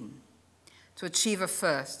keen to achieve a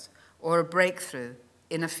first or a breakthrough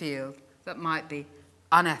in a field that might be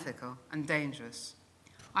unethical and dangerous.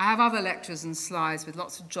 I have other lectures and slides with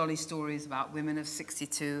lots of jolly stories about women of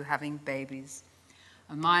 62 having babies,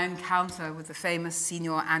 and my encounter with the famous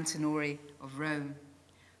Signor Antinori of Rome,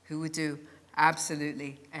 who would do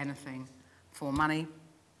absolutely anything for money.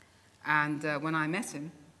 And when I met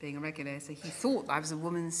him, being a regulator, he thought I was a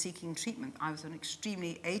woman seeking treatment. I was an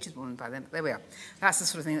extremely aged woman by then, but there we are. That's the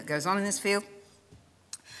sort of thing that goes on in this field.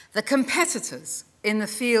 The competitors in the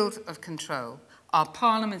field of control are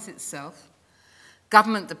Parliament itself,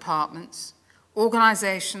 government departments,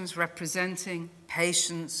 organisations representing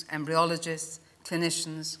patients, embryologists,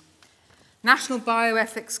 clinicians. National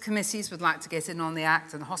bioethics committees would like to get in on the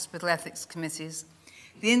act, and hospital ethics committees,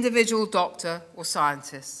 the individual doctor or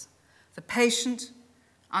scientist, the patient,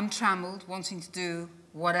 untrammeled, wanting to do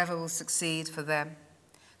whatever will succeed for them,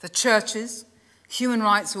 the churches, human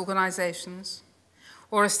rights organisations,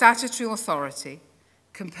 or a statutory authority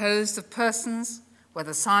composed of persons,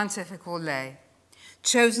 whether scientific or lay,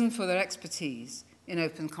 chosen for their expertise in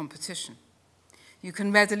open competition. you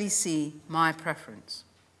can readily see my preference.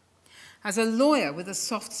 As a lawyer with a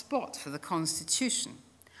soft spot for the Constitution,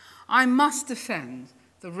 I must defend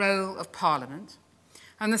the role of Parliament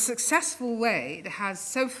and the successful way it has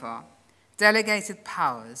so far delegated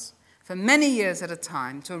powers for many years at a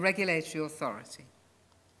time to a regulatory authority.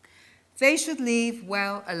 They should leave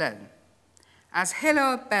well alone. As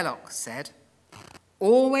Hilaire Belloc said,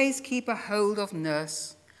 always keep a hold of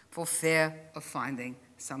nurse for fear of finding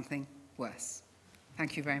something worse.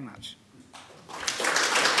 Thank you very much.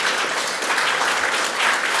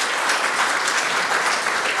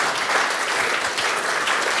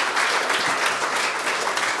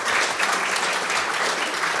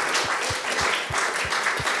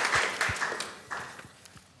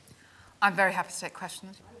 I'm very happy to take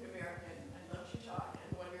questions. I'd love to talk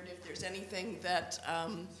and wondered if there's anything that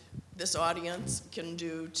this audience can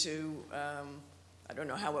do to, I don't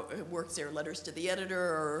know how it works there, letters to the editor,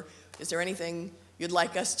 or is there anything you'd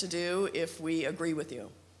like us to do if we agree with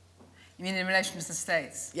you? You mean in relation to the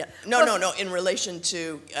states? Yeah. No, in relation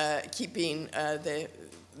to keeping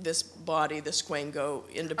this body, this quango,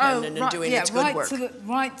 independent and doing its good work.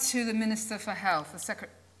 Right to the Minister for Health, the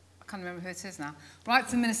Secretary. I can't remember who it is now. Right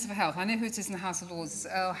to the Minister for Health. I know who it is in the House of Lords. It's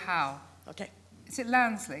Earl Howe. Okay. Is it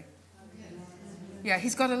Lansley? Yeah,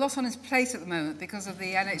 he's got a lot on his plate at the moment because of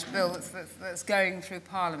the NH bill that's going through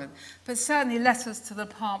Parliament. But certainly letters to the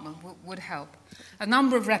Department would help. A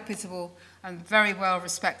number of reputable and very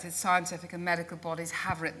well-respected scientific and medical bodies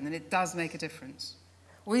have written, and it does make a difference.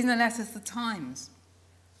 Or even a letter to the Times,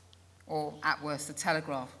 or at worst, the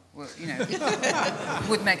Telegraph, you know,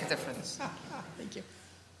 would make a difference. Thank you.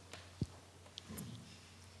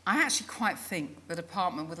 I actually quite think the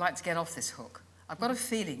department would like to get off this hook. I've got a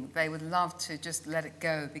feeling they would love to just let it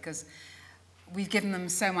go because we've given them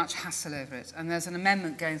so much hassle over it. And there's an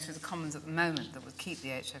amendment going through the Commons at the moment that would keep the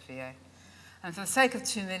HFEA. And for the sake of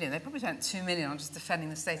 2 million, they probably spent 2 million on just defending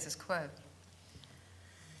the status quo.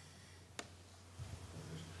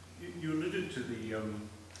 You alluded to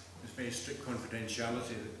this very strict confidentiality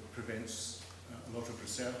that prevents a lot of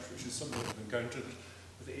research, which is something we've encountered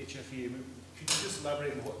with the HFEA. Could you just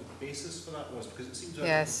elaborate on what the basis for that was? Because it seems out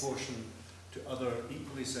of proportion to other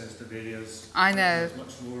equally sensitive areas. I know. There's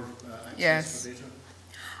much more access to data.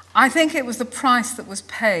 I think it was the price that was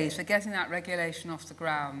paid for getting that regulation off the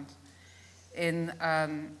ground in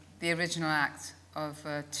the original Act of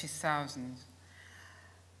 2000.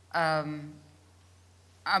 And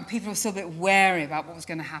people were still a bit wary about what was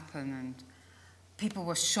going to happen, and people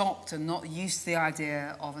were shocked and not used to the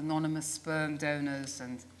idea of anonymous sperm donors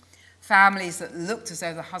and families that looked as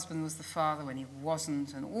though the husband was the father when he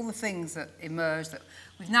wasn't, and all the things that emerged that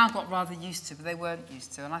we've now got rather used to, but they weren't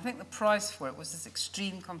used to. And I think the price for it was this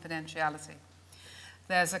extreme confidentiality.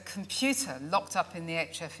 There's a computer locked up in the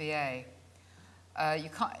HFEA.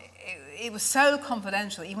 It was so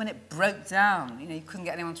confidential, even when it broke down, you know, you couldn't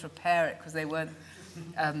get anyone to repair it because they weren't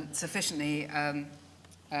sufficiently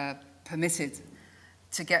permitted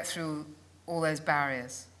to get through all those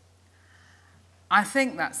barriers. I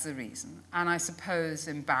think that's the reason, and I suppose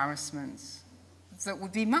embarrassments that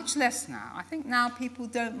would be much less now. I think now people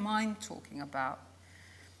don't mind talking about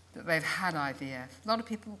that they've had IVF. A lot of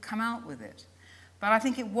people come out with it. But I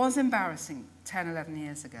think it was embarrassing 10, 11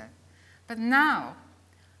 years ago. But now,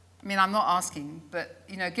 I mean, I'm not asking, but,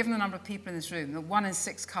 you know, given the number of people in this room, that 1 in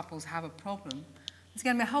 6 couples have a problem, there's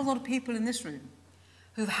going to be a whole lot of people in this room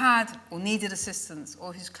who've had or needed assistance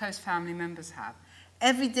or whose close family members have.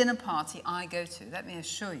 Every dinner party I go to, let me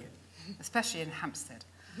assure you, especially in Hampstead,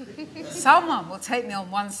 someone will take me on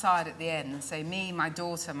one side at the end and say, me, my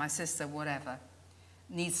daughter, my sister, whatever,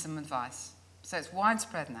 needs some advice. So it's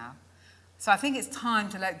widespread now. So I think it's time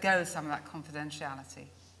to let go of some of that confidentiality.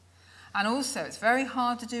 And also, it's very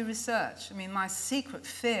hard to do research. I mean, my secret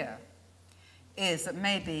fear is that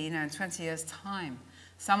maybe, you know, in 20 years' time,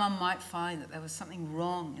 someone might find that there was something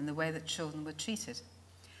wrong in the way that children were treated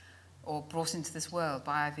or brought into this world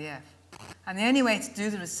by IVF. And the only way to do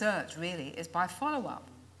the research, really, is by follow-up.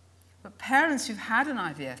 But parents who've had an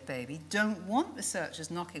IVF baby don't want researchers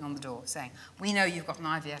knocking on the door saying, we know you've got an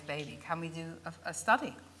IVF baby, can we do a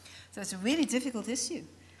study? So it's a really difficult issue.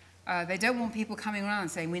 They don't want people coming around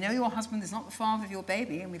saying, we know your husband is not the father of your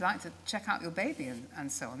baby and we'd like to check out your baby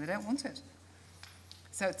and so on. They don't want it.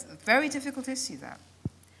 So it's a very difficult issue, that.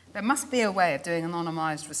 There must be a way of doing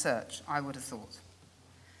anonymized research, I would have thought.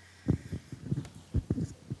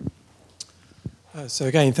 So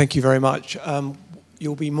again, thank you very much.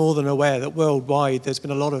 You'll be more than aware that worldwide there's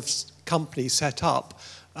been a lot of companies set up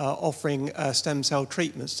offering stem cell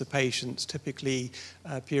treatments to patients, typically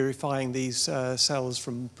purifying these cells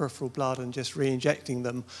from peripheral blood and just re-injecting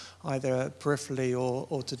them either peripherally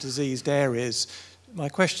or to diseased areas. My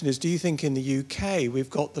question is, do you think in the UK we've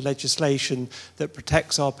got the legislation that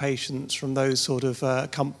protects our patients from those sort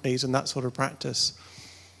of companies and that sort of practice?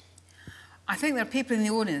 I think there are people in the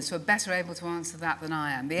audience who are better able to answer that than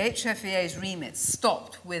I am. The HFEA's remit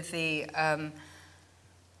stopped with the,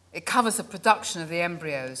 it covers the production of the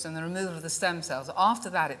embryos and the removal of the stem cells. After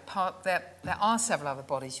that, there are several other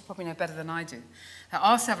bodies, you probably know better than I do, there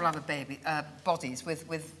are several other bodies with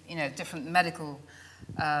different medical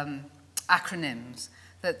acronyms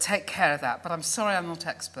that take care of that, but I'm sorry I'm not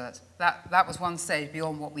expert. That was one stage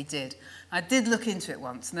beyond what we did. I did look into it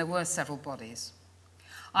once, and there were several bodies.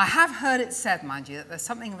 I have heard it said, mind you, that there's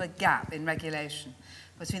something of a gap in regulation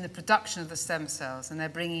between the production of the stem cells and their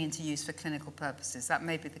bringing into use for clinical purposes. That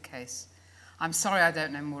may be the case. I'm sorry I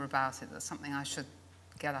don't know more about it. That's something I should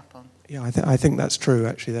get up on. Yeah, I think that's true,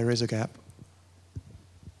 actually. There is a gap.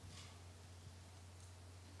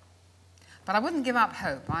 But I wouldn't give up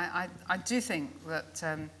hope. I do think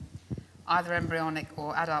that either embryonic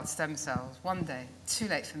or adult stem cells, one day, too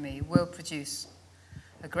late for me, will produce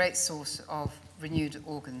a great source of renewed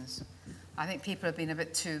organs. I think people have been a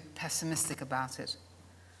bit too pessimistic about it.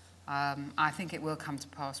 I think it will come to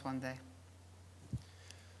pass one day.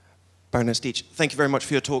 Baroness Deech, thank you very much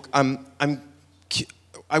for your talk.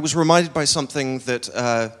 I was reminded by something that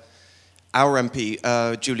our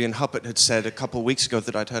MP, Julian Huppert, had said a couple of weeks ago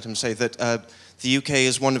that I'd heard him say, that the UK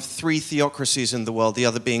is one of 3 theocracies in the world, the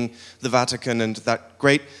other being the Vatican and that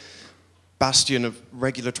great bastion of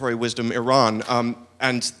regulatory wisdom, Iran.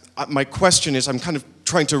 And my question is, I'm kind of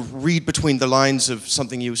trying to read between the lines of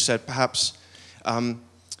something you said. Perhaps,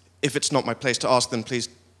 if it's not my place to ask, then please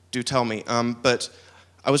do tell me. But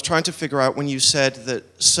I was trying to figure out when you said that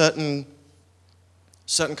certain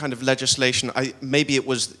kind of legislation, maybe it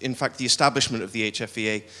was in fact the establishment of the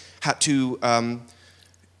HFEA, had to,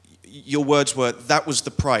 your words were, that was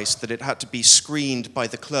the price, that it had to be screened by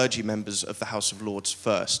the clergy members of the House of Lords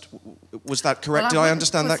first. Was that correct? Did I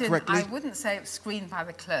understand that correctly? I wouldn't say it was screened by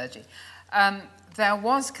the clergy. There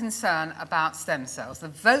was concern about stem cells. The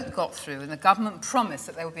vote got through and the government promised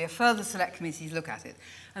that there would be a further select committee to look at it.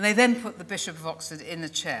 And they then put the Bishop of Oxford in the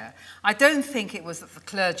chair. I don't think it was that the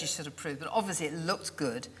clergy should approve, but obviously it looked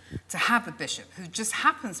good to have a bishop who just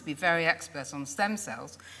happens to be very expert on stem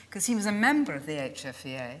cells because he was a member of the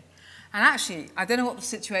HFEA. And actually, I don't know what the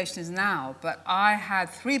situation is now, but I had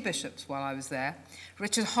 3 bishops while I was there.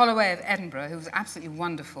 Richard Holloway of Edinburgh, who was absolutely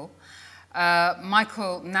wonderful.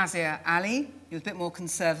 Michael Nazir Ali, he was a bit more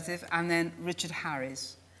conservative, and then Richard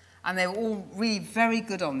Harris. And they were all really very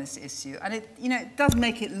good on this issue. And it does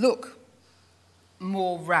make it look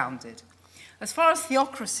more rounded. As far as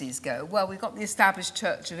theocracies go, well, we've got the established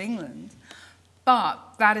Church of England, but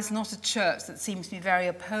that is not a church that seems to be very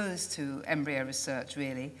opposed to embryo research,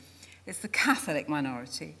 really. It's the Catholic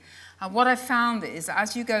minority. And what I've found is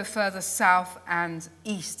as you go further south and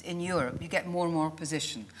east in Europe, you get more and more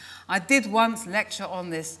opposition. I did once lecture on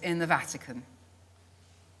this in the Vatican.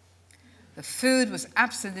 The food was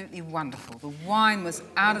absolutely wonderful. The wine was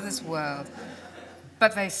out of this world.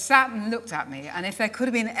 But they sat and looked at me, and if there could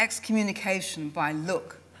have been excommunication by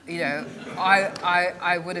look,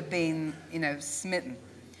 I would have been, smitten.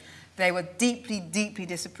 They were deeply, deeply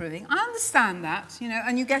disapproving. I understand that,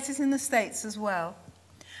 and you get it in the States as well.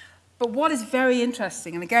 But what is very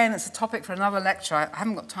interesting, and again, it's a topic for another lecture, I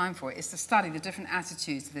haven't got time for it, is to study the different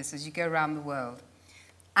attitudes to this as you go around the world.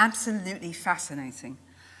 Absolutely fascinating.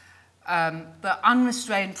 The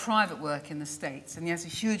unrestrained private work in the States, and there's a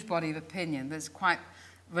huge body of opinion that's quite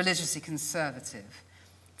religiously conservative.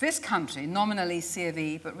 This country, nominally C of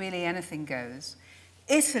E, but really anything goes.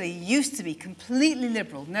 Italy used to be completely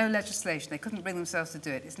liberal, no legislation, they couldn't bring themselves to do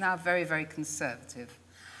it. It's now very, very conservative.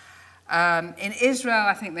 In Israel,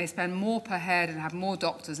 I think they spend more per head and have more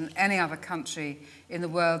doctors than any other country in the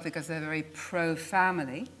world because they're very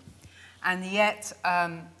pro-family. And yet,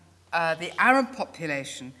 the Arab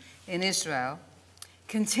population in Israel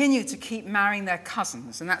continue to keep marrying their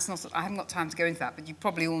cousins. And that's not, I haven't got time to go into that, but you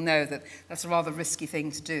probably all know that that's a rather risky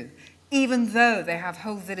thing to do, even though they have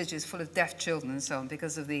whole villages full of deaf children and so on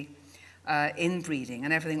because of the inbreeding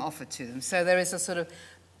and everything offered to them. So there is a sort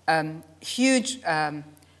of huge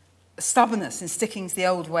stubbornness in sticking to the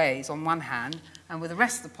old ways on one hand, and with the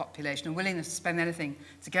rest of the population a willingness to spend anything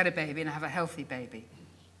to get a baby and have a healthy baby.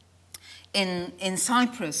 In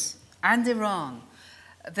Cyprus and Iran,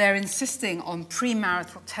 they're insisting on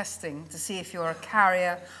premarital testing to see if you're a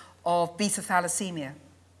carrier of beta thalassemia.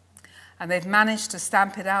 And they've managed to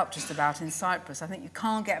stamp it out just about in Cyprus. I think you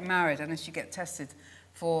can't get married unless you get tested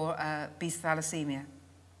for beta thalassemia.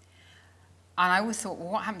 And I always thought, well,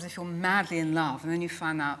 what happens if you're madly in love and then you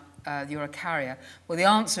find out you're a carrier? Well, the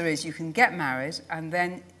answer is you can get married, and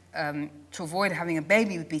then to avoid having a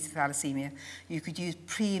baby with beta thalassemia, you could use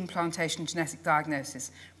pre-implantation genetic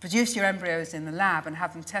diagnosis, produce your embryos in the lab and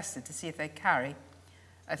have them tested to see if they carry,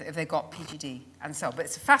 if they got PGD and so on. But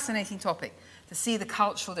it's a fascinating topic to see the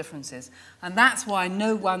cultural differences. And that's why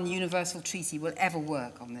no one universal treaty will ever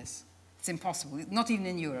work on this. It's impossible, not even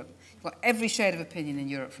in Europe. You've got every shade of opinion in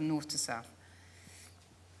Europe from north to south.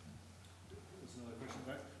 There's another question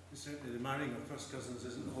back. Certainly the marrying of first cousins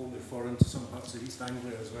isn't wholly foreign to some parts of East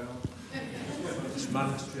Anglia as well. It's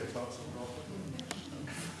managed to be a part of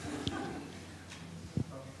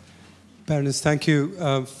Baroness, thank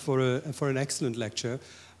you for an excellent lecture.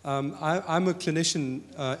 I'm a clinician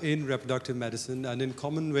in reproductive medicine, and in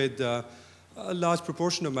common with a large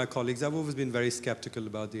proportion of my colleagues, I've always been very skeptical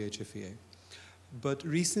about the HFEA. But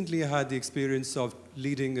recently I had the experience of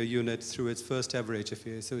leading a unit through its first ever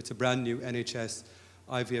HFEA. So it's a brand new NHS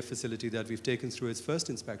IVF facility that we've taken through its first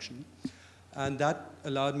inspection. And that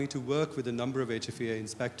allowed me to work with a number of HFEA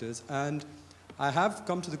inspectors. And I have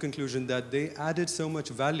come to the conclusion that they added so much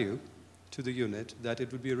value to the unit that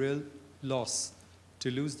it would be a real loss to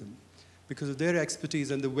lose them, because of their expertise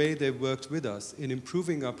and the way they've worked with us in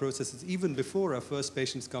improving our processes. Even before our first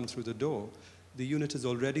patients come through the door, the unit is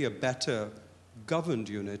already a better governed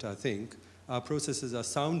unit, I think. Our processes are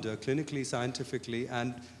sounder clinically, scientifically,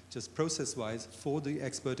 and just process-wise for the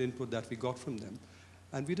expert input that we got from them.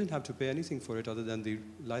 And we didn't have to pay anything for it other than the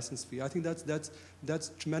license fee. I think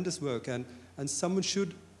that's tremendous work, and someone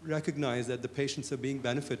should recognize that the patients are being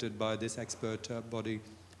benefited by this expert body,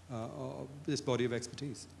 this body of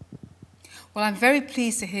expertise. Well, I'm very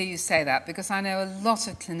pleased to hear you say that, because I know a lot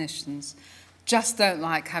of clinicians just don't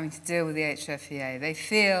like having to deal with the HFEA. They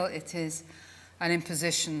feel it is an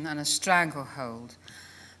imposition and a stranglehold.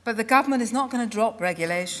 But the government is not going to drop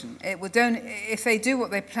regulation. If they do what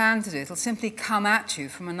they plan to do, it'll simply come at you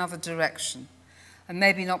from another direction, and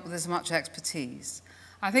maybe not with as much expertise.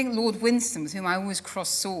 I think Lord Winston, with whom I always cross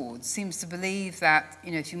swords, seems to believe that,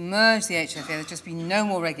 you know, if you merge the HFEA, there'll just be no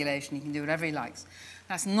more regulation. He can do whatever he likes.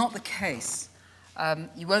 That's not the case.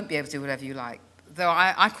 You won't be able to do whatever you like. Though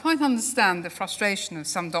I quite understand the frustration of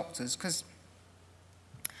some doctors, because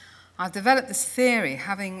I've developed this theory,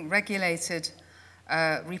 having regulated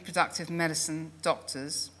reproductive medicine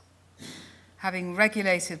doctors, having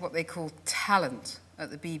regulated what they call talent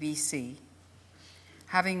at the BBC,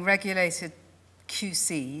 having regulated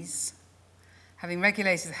QCs, having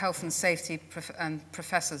regulated health and safety and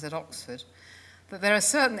professors at Oxford, that there are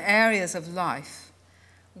certain areas of life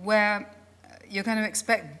where you're going to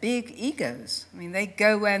expect big egos. I mean, they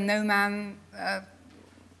go where no man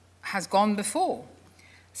has gone before.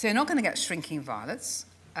 So you're not going to get shrinking violets.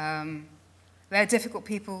 They're difficult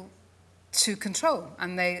people to control,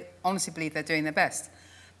 and they honestly believe they're doing their best.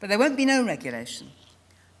 But there won't be no regulation.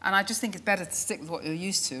 And I just think it's better to stick with what you're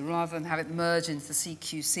used to rather than have it merge into the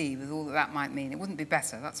CQC with all that that might mean. It wouldn't be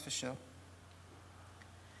better, that's for sure.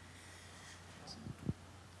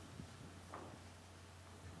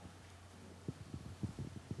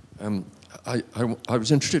 I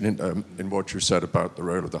was interested in what you said about the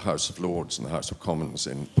role of the House of Lords and the House of Commons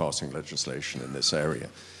in passing legislation in this area.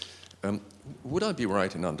 Would I be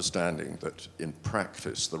right in understanding that in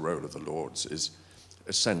practice the role of the Lords is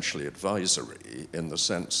essentially advisory, in the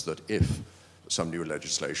sense that if some new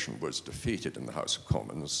legislation was defeated in the House of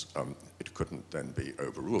Commons, it couldn't then be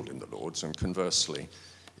overruled in the Lords, and conversely,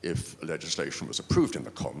 if legislation was approved in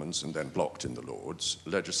the Commons and then blocked in the Lords,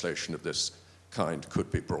 legislation of this kind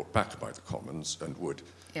could be brought back by the Commons and would,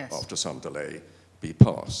 yes, after some delay, be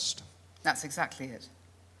passed? That's exactly it.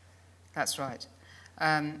 That's right.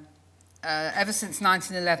 Ever since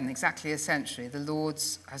 1911, exactly a century, the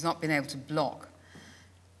Lords has not been able to block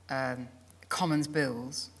Commons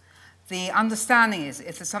bills. The understanding is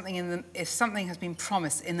if something has been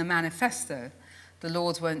promised in the manifesto, the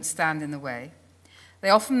Lords won't stand in the way. They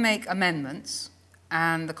often make amendments,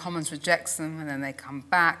 and the Commons rejects them, and then they come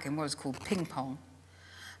back in what is called ping-pong.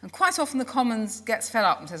 And quite often the Commons gets fed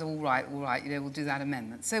up and says, all right, you know, we'll do that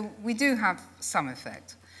amendment. So we do have some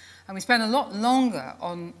effect. And we spend a lot longer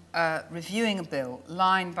on reviewing a bill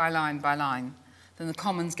line by line by line than the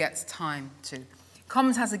Commons gets time to.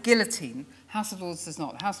 Commons has a guillotine, House of Lords does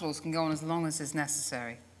not. House of Lords can go on as long as is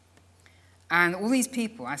necessary. And all these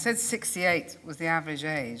people, I said 68 was the average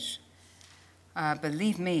age.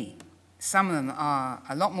 Believe me, some of them are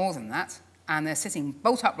a lot more than that, and they're sitting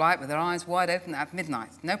bolt upright with their eyes wide open at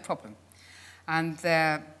midnight, no problem. and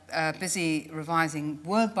they're busy revising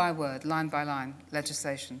word by word, line by line,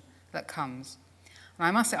 legislation that comes. And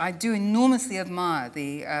I must say, I do enormously admire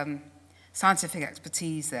the scientific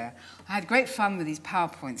expertise there. I had great fun with these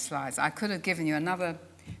PowerPoint slides. I could have given you another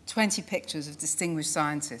 20 pictures of distinguished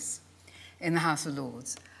scientists in the House of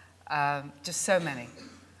Lords, just so many.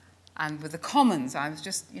 And with the Commons, I was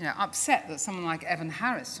just, upset that someone like Evan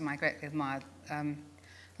Harris, whom I greatly admired,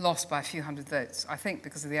 lost by a few hundred votes, I think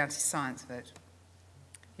because of the anti-science vote.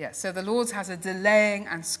 Yeah, so the Lords has a delaying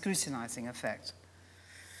and scrutinising effect.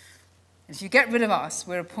 If you get rid of us,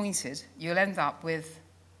 we're appointed, you'll end up with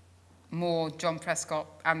more John Prescott,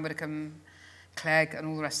 Anne Widdecombe, Clegg, and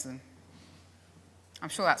all the rest of them. I'm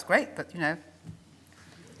sure that's great, but,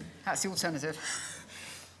 that's the alternative.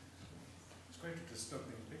 It's quite a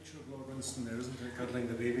disturbing picture of Lord Winston there, isn't it? Cuddling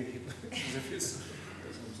the baby, as if it's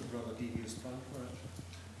some rather devious plan for it.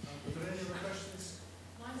 Are there any other questions?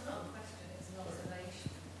 Mine's not a question, it's an observation.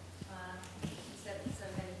 You said that so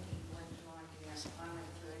many people went to IVF. I went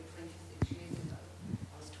through it 26 years ago.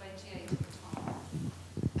 I was 28 at the time,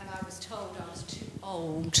 and I was told I was too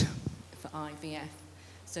old for IVF.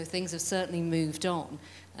 So things have certainly moved on.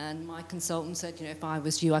 And my consultant said, if I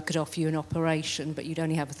was you, I could offer you an operation, but you'd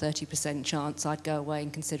only have a 30% chance I'd go away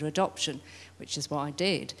and consider adoption, which is what I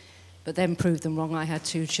did. But then proved them wrong. I had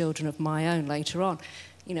 2 children of my own later on.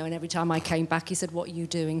 And every time I came back, he said, what are you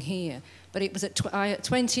doing here? But it was at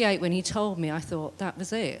 28 when he told me, I thought, that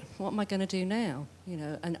was it. What am I going to do now?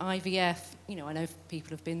 And IVF, I know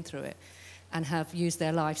people have been through it and have used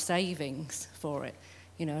their life savings for it,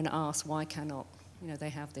 and asked, why cannot, they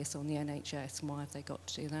have this on the NHS, and why have they got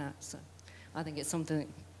to do that? So I think it's something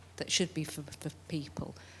that should be for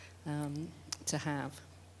people to have.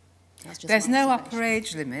 There's no upper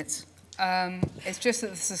age limit. It's just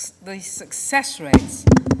that the success rates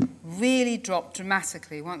really drop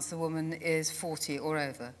dramatically once the woman is 40 or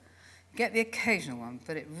over. You get the occasional one,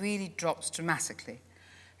 but it really drops dramatically.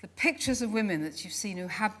 The pictures of women that you've seen who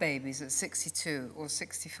have babies at 62 or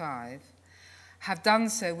 65 have done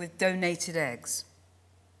so with donated eggs.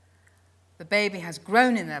 The baby has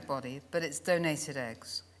grown in their body, but it's donated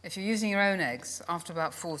eggs. If you're using your own eggs, after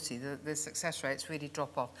about 40, the success rates really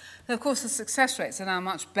drop off. Now, of course, the success rates are now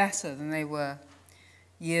much better than they were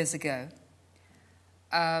years ago.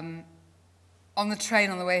 On the train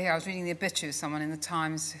on the way here, I was reading the obituary of someone in the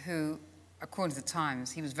Times who, according to the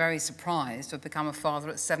Times, he was very surprised to have become a father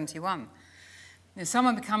at 71. If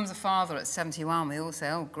someone becomes a father at 71, we all say,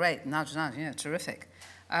 oh, great, nudge, nudge, terrific.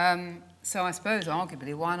 So I suppose,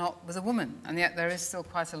 arguably, why not with a woman? And yet there is still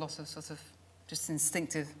quite a lot of sort of just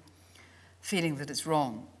instinctive feeling that it's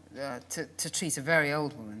wrong to treat a very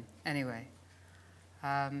old woman anyway.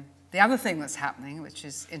 The other thing that's happening, which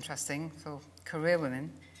is interesting for career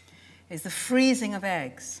women, is the freezing of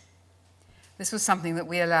eggs. This was something that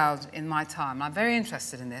we allowed in my time. I'm very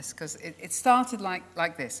interested in this because it started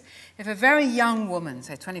like this. If a very young woman,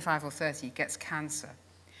 say 25 or 30, gets cancer,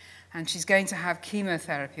 and she's going to have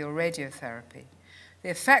chemotherapy or radiotherapy, the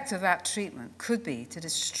effect of that treatment could be to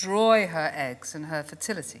destroy her eggs and her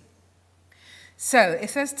fertility. So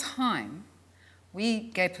if there's time, we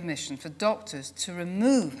gave permission for doctors to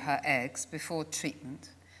remove her eggs before treatment,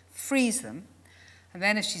 freeze them, and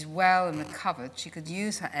then if she's well and recovered, she could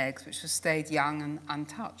use her eggs, which have stayed young and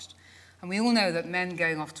untouched. And we all know that men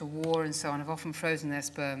going off to war and so on have often frozen their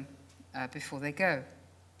sperm before they go.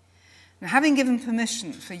 Now, having given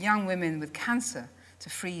permission for young women with cancer to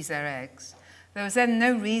freeze their eggs, there was then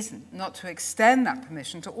no reason not to extend that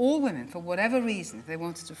permission to all women for whatever reason if they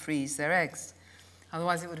wanted to freeze their eggs.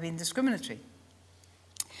 Otherwise, it would have been discriminatory.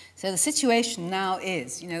 So the situation now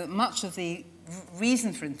is, much of the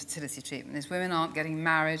reason for infertility treatment is women aren't getting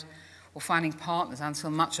married or finding partners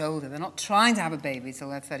until much older. They're not trying to have a baby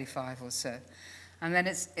until they're 35 or so. And then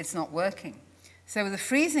it's not working. So with the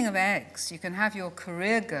freezing of eggs, you can have your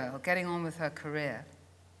career girl getting on with her career.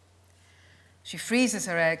 She freezes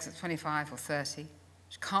her eggs at 25 or 30.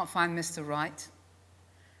 She can't find Mr. Right.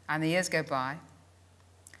 And the years go by.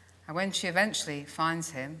 And when she eventually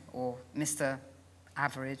finds him, or Mr.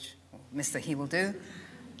 Average, or Mr. He Will Do,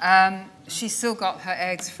 she's still got her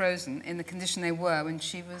eggs frozen in the condition they were when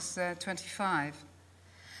she was 25.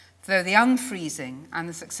 Though the unfreezing and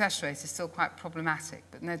the success rate is still quite problematic,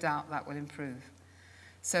 but no doubt that will improve.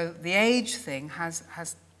 So the age thing has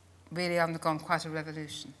really undergone quite a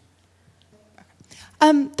revolution.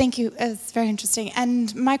 Thank you. It's very interesting.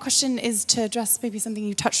 And my question is to address maybe something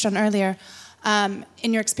you touched on earlier. In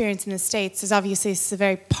your experience in the States, is obviously it's a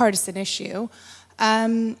very partisan issue.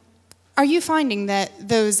 Are you finding that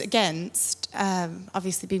those against,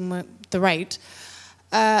 obviously being the right,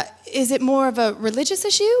 is it more of a religious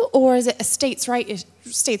issue, or is it a states'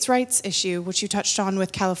 rights issue, which you touched on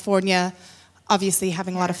with California, obviously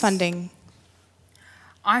having a lot of funding?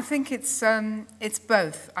 I think it's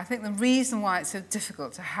both. I think the reason why it's so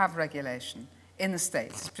difficult to have regulation in the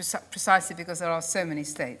states is precisely because there are so many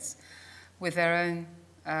states with their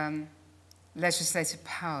own legislative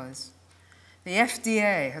powers. The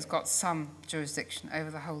FDA has got some jurisdiction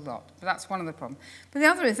over the whole lot, but that's one of the problems. But the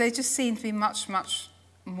other is they just seem to be much, much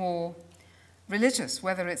more religious,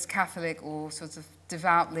 whether it's Catholic or sort of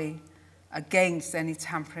devoutly against any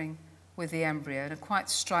tampering with the embryo in a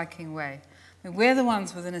quite striking way. I mean, we're the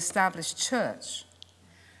ones with an established church,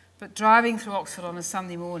 but driving through Oxford on a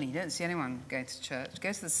Sunday morning, you don't see anyone going to church.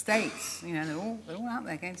 Go to the States, you know, they're all out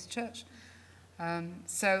there going to church.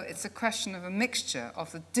 So it's a question of a mixture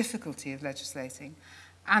of the difficulty of legislating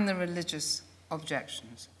and the religious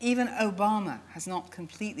objections. Even Obama has not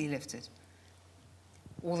completely lifted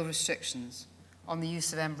all the restrictions on the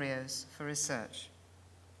use of embryos for research.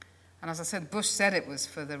 And as I said, Bush said it was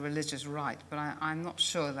for the religious right, but I'm not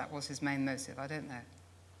sure that was his main motive. I don't know.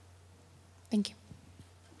 Thank you.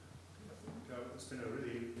 It's been a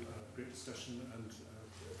really great discussion and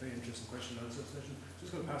a very interesting question and answer session.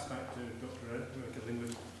 Just going to pass back to Dr. Rebecca Lingwood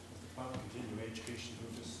of the Department of Continuing Education, who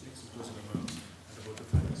will just make some closing remarks and about the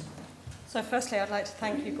findings. So firstly, I'd like to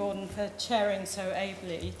thank you, Gordon, for chairing so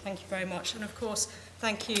ably. Thank you very much. And of course,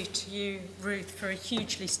 thank you to you, Ruth, for a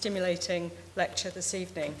hugely stimulating lecture this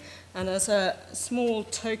evening. And as a small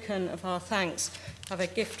token of our thanks, I have a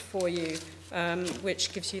gift for you,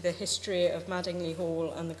 which gives you the history of Madingley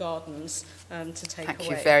Hall and the gardens to take away.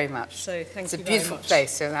 Thank you very much. So thank it's you a very beautiful much.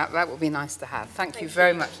 place, so that will be nice to have. Thank you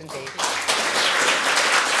very much indeed.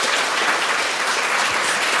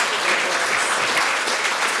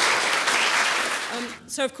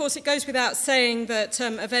 So, of course, it goes without saying that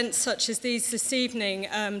events such as these this evening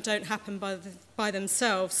don't happen by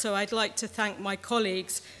themselves. So I'd like to thank my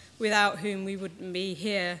colleagues, without whom we wouldn't be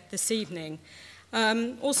here this evening.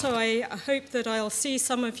 Also, I hope that I'll see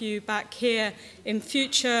some of you back here in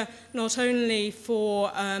future, not only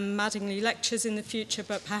for Madingley lectures in the future,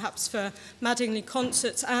 but perhaps for Madingley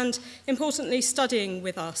concerts and, importantly, studying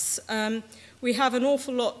with us. We have an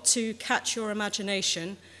awful lot to catch your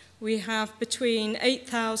imagination. We have between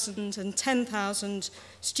 8,000 and 10,000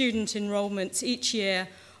 student enrolments each year,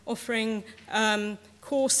 offering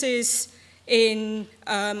courses in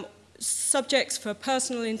subjects for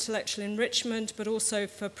personal intellectual enrichment, but also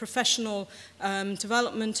for professional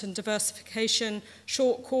development and diversification,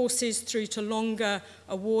 short courses through to longer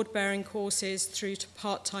award-bearing courses through to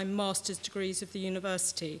part-time master's degrees of the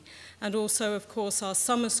university. And also, of course, our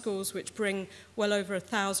summer schools, which bring well over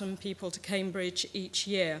 1,000 people to Cambridge each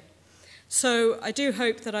year. So I do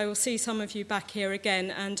hope that I will see some of you back here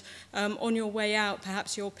again, and on your way out,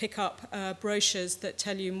 perhaps you'll pick up brochures that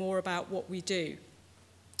tell you more about what we do.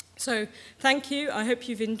 So thank you. I hope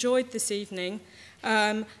you've enjoyed this evening.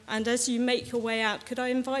 And as you make your way out, could I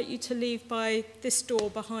invite you to leave by this door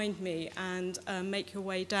behind me and make your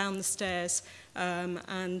way down the stairs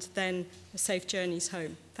and then safe journeys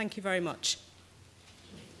home. Thank you very much.